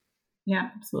 Right? Yeah,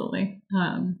 absolutely.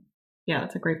 Yeah,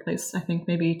 that's a great place, I think,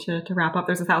 maybe to wrap up.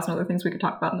 There's 1,000 other things we could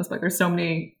talk about in this book. There's so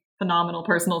many phenomenal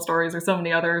personal stories. There's so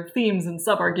many other themes and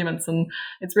sub-arguments, and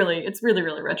it's really,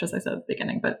 really rich, as I said at the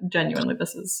beginning. But genuinely, it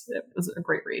was a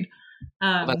great read.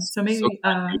 So maybe...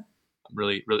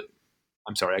 really,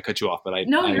 I'm sorry, I cut you off, but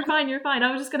You're fine.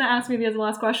 I was just going to ask maybe as a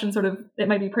last question, sort of, it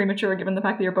might be premature given the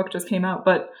fact that your book just came out,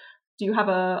 but do you have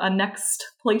a next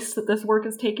place that this work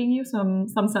is taking you? Some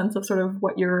sense of sort of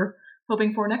what you're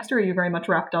hoping for next, or are you very much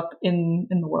wrapped up in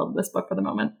the world of this book for the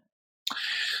moment?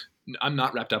 I'm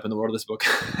not wrapped up in the world of this book.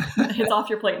 It's off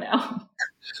your plate now.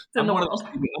 It's in the world.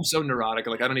 I'm so neurotic.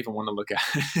 Like, I don't even want to look at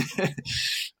it.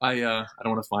 I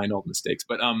don't want to find all the mistakes,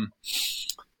 but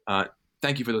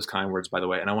thank you for those kind words, by the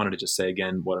way. And I wanted to just say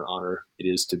again, what an honor it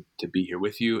is to be here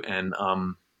with you. And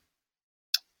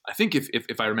I think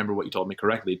if I remember what you told me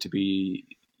correctly, to be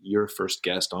your first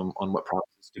guest on what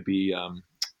promises to be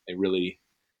a really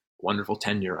wonderful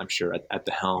tenure, I'm sure, at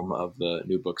the helm of the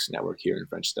New Books Network here in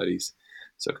French Studies.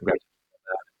 So congratulations on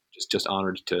that. Just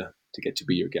honored to get to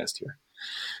be your guest here.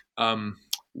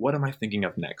 What am I thinking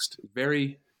of next?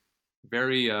 Very,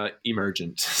 very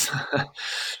emergent.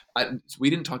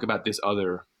 We didn't talk about this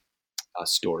other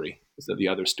story. The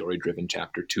other story-driven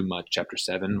chapter too much, chapter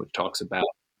 7, which talks about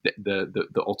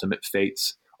the ultimate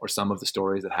fates, or some of the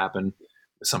stories that happen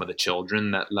with some of the children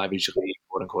that La Vigerie,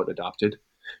 quote unquote, adopted.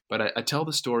 But I tell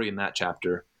the story in that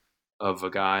chapter of a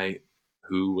guy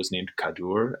who was named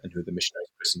Cadour and who the missionaries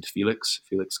christened Felix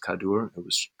Cadour, who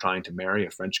was trying to marry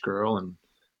a French girl and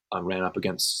ran up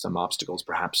against some obstacles,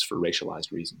 perhaps for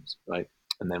racialized reasons, right?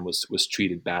 And then was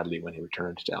treated badly when he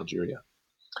returned to Algeria.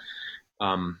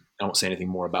 I won't say anything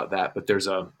more about that, but there's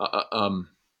the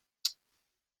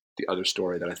other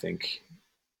story that I think,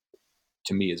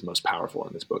 to me, is most powerful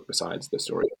in this book, besides the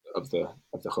story of the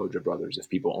Khodja brothers. If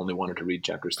people only wanted to read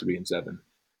chapters 3 and 7,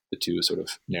 the two sort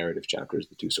of narrative chapters,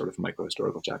 the two sort of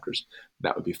micro-historical chapters,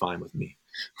 that would be fine with me.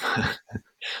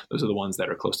 Those are the ones that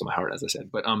are close to my heart, as I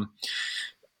said. But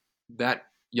that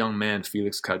young man,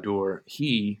 Felix Cadour,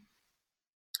 he,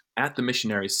 at the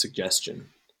missionary's suggestion,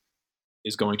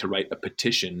 is going to write a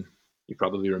petition, you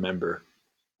probably remember,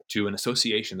 to an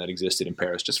association that existed in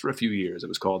Paris just for a few years. It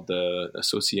was called the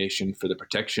Association for the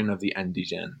Protection of the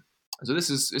Indigène. So this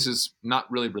is not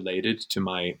really related to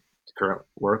my current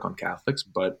work on Catholics,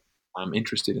 but I'm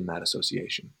interested in that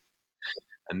association.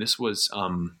 And this was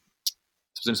an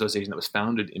association that was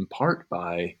founded in part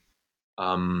by,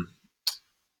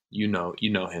 you know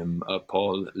him,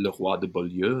 Paul Leroy de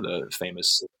Beaulieu, the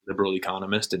famous liberal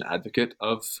economist and advocate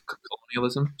of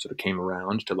colonialism. Sort of came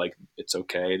around to, like, it's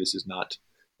okay, this is not,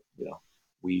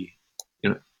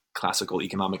 classical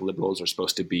economic liberals are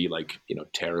supposed to be, like,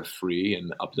 tariff free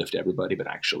and uplift everybody, but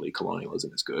actually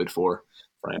colonialism is good for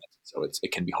France. So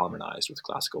it can be harmonized with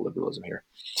classical liberalism here,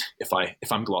 if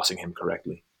I'm glossing him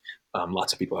correctly.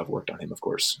 Lots of people have worked on him, of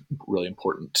course. Really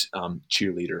important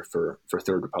cheerleader for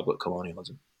Third Republic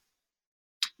colonialism.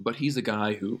 But he's a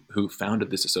guy who founded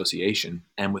this association,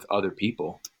 and with other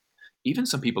people, even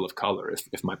some people of color,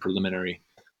 if my preliminary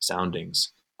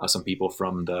soundings, some people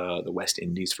from the West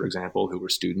Indies, for example, who were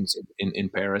students in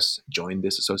Paris, joined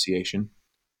this association.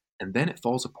 And then it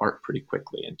falls apart pretty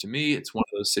quickly. And to me, it's one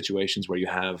of those situations where you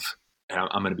have, and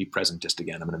I'm going to be presentist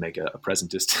again. I'm going to make a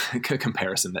presentist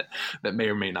comparison that may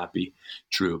or may not be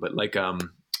true, but like a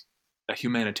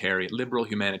liberal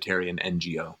humanitarian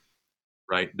NGO,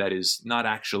 right? That is not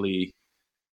actually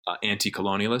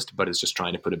anti-colonialist, but is just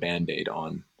trying to put a Band-Aid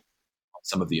on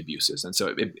some of the abuses. And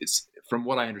so it's, from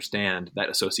what I understand, that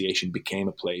association became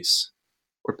a place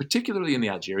where, particularly in the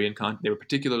Algerian they were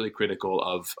particularly critical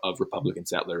of Republican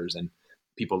settlers and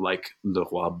people like Le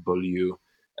Roi Beaulieu,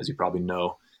 as you probably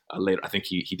know. Later, I think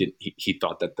he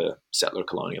thought that the settler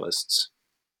colonialists,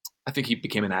 I think he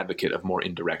became an advocate of more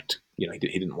indirect, he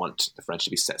didn't want the French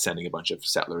to be sending a bunch of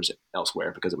settlers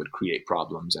elsewhere because it would create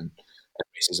problems and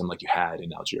racism like you had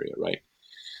in Algeria, right?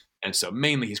 And so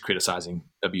mainly he's criticizing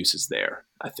abuses there,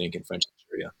 I think, in French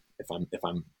Algeria, if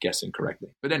I'm guessing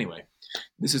correctly. But anyway,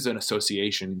 this is an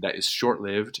association that is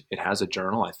short-lived. It has a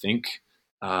journal, I think,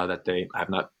 that they have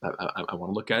not. I want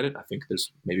to look at it. I think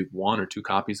there's maybe 1 or 2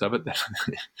 copies of it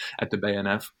at the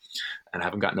BNF, and I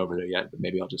haven't gotten over there yet. But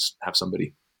maybe I'll just have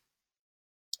somebody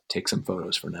take some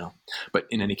photos for now. But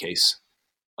in any case,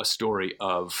 a story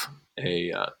of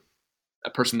a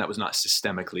person that was not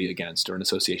systemically against, or an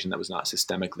association that was not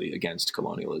systemically against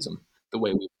colonialism the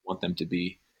way we want them to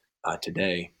be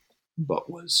today, but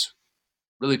was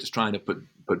really just trying to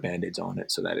put Band-Aids on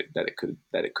it so that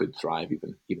it could thrive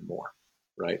even more,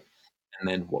 right? And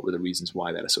then what were the reasons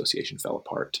why that association fell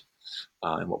apart,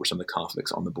 and what were some of the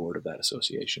conflicts on the board of that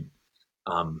association?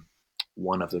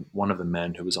 One of the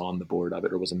men who was on the board of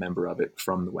it, or was a member of it,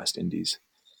 from the West Indies.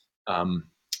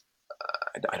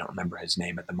 I don't remember his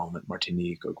name at the moment,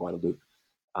 Martinique or Guadeloupe.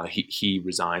 He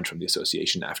resigned from the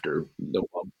association after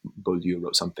Beaulieu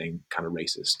wrote something kind of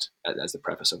racist as the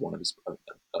preface of one of his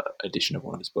edition of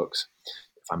one of his books,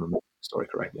 if I'm remembering the story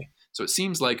correctly. So it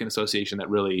seems like an association that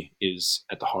really is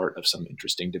at the heart of some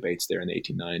interesting debates there in the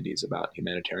 1890s about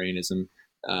humanitarianism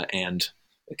and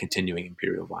the continuing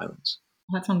imperial violence.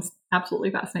 That sounds absolutely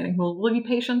fascinating. We'll be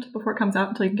patient before it comes out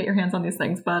until you can get your hands on these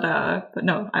things. But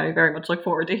no, I very much look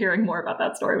forward to hearing more about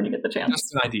that story when you get the chance.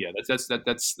 Just an idea. That's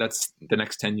the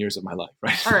next 10 years of my life,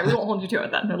 right? All right, we won't hold you to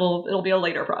it then. It'll be a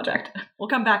later project. We'll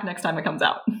come back next time it comes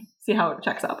out, see how it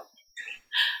checks out.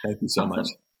 Thank you so much.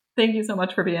 Thank you so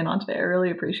much for being on today. I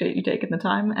really appreciate you taking the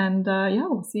time. And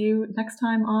we'll see you next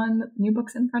time on New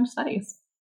Books in French Studies.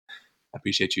 I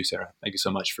appreciate you, Sarah. Thank you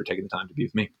so much for taking the time to be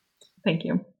with me. Thank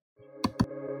you.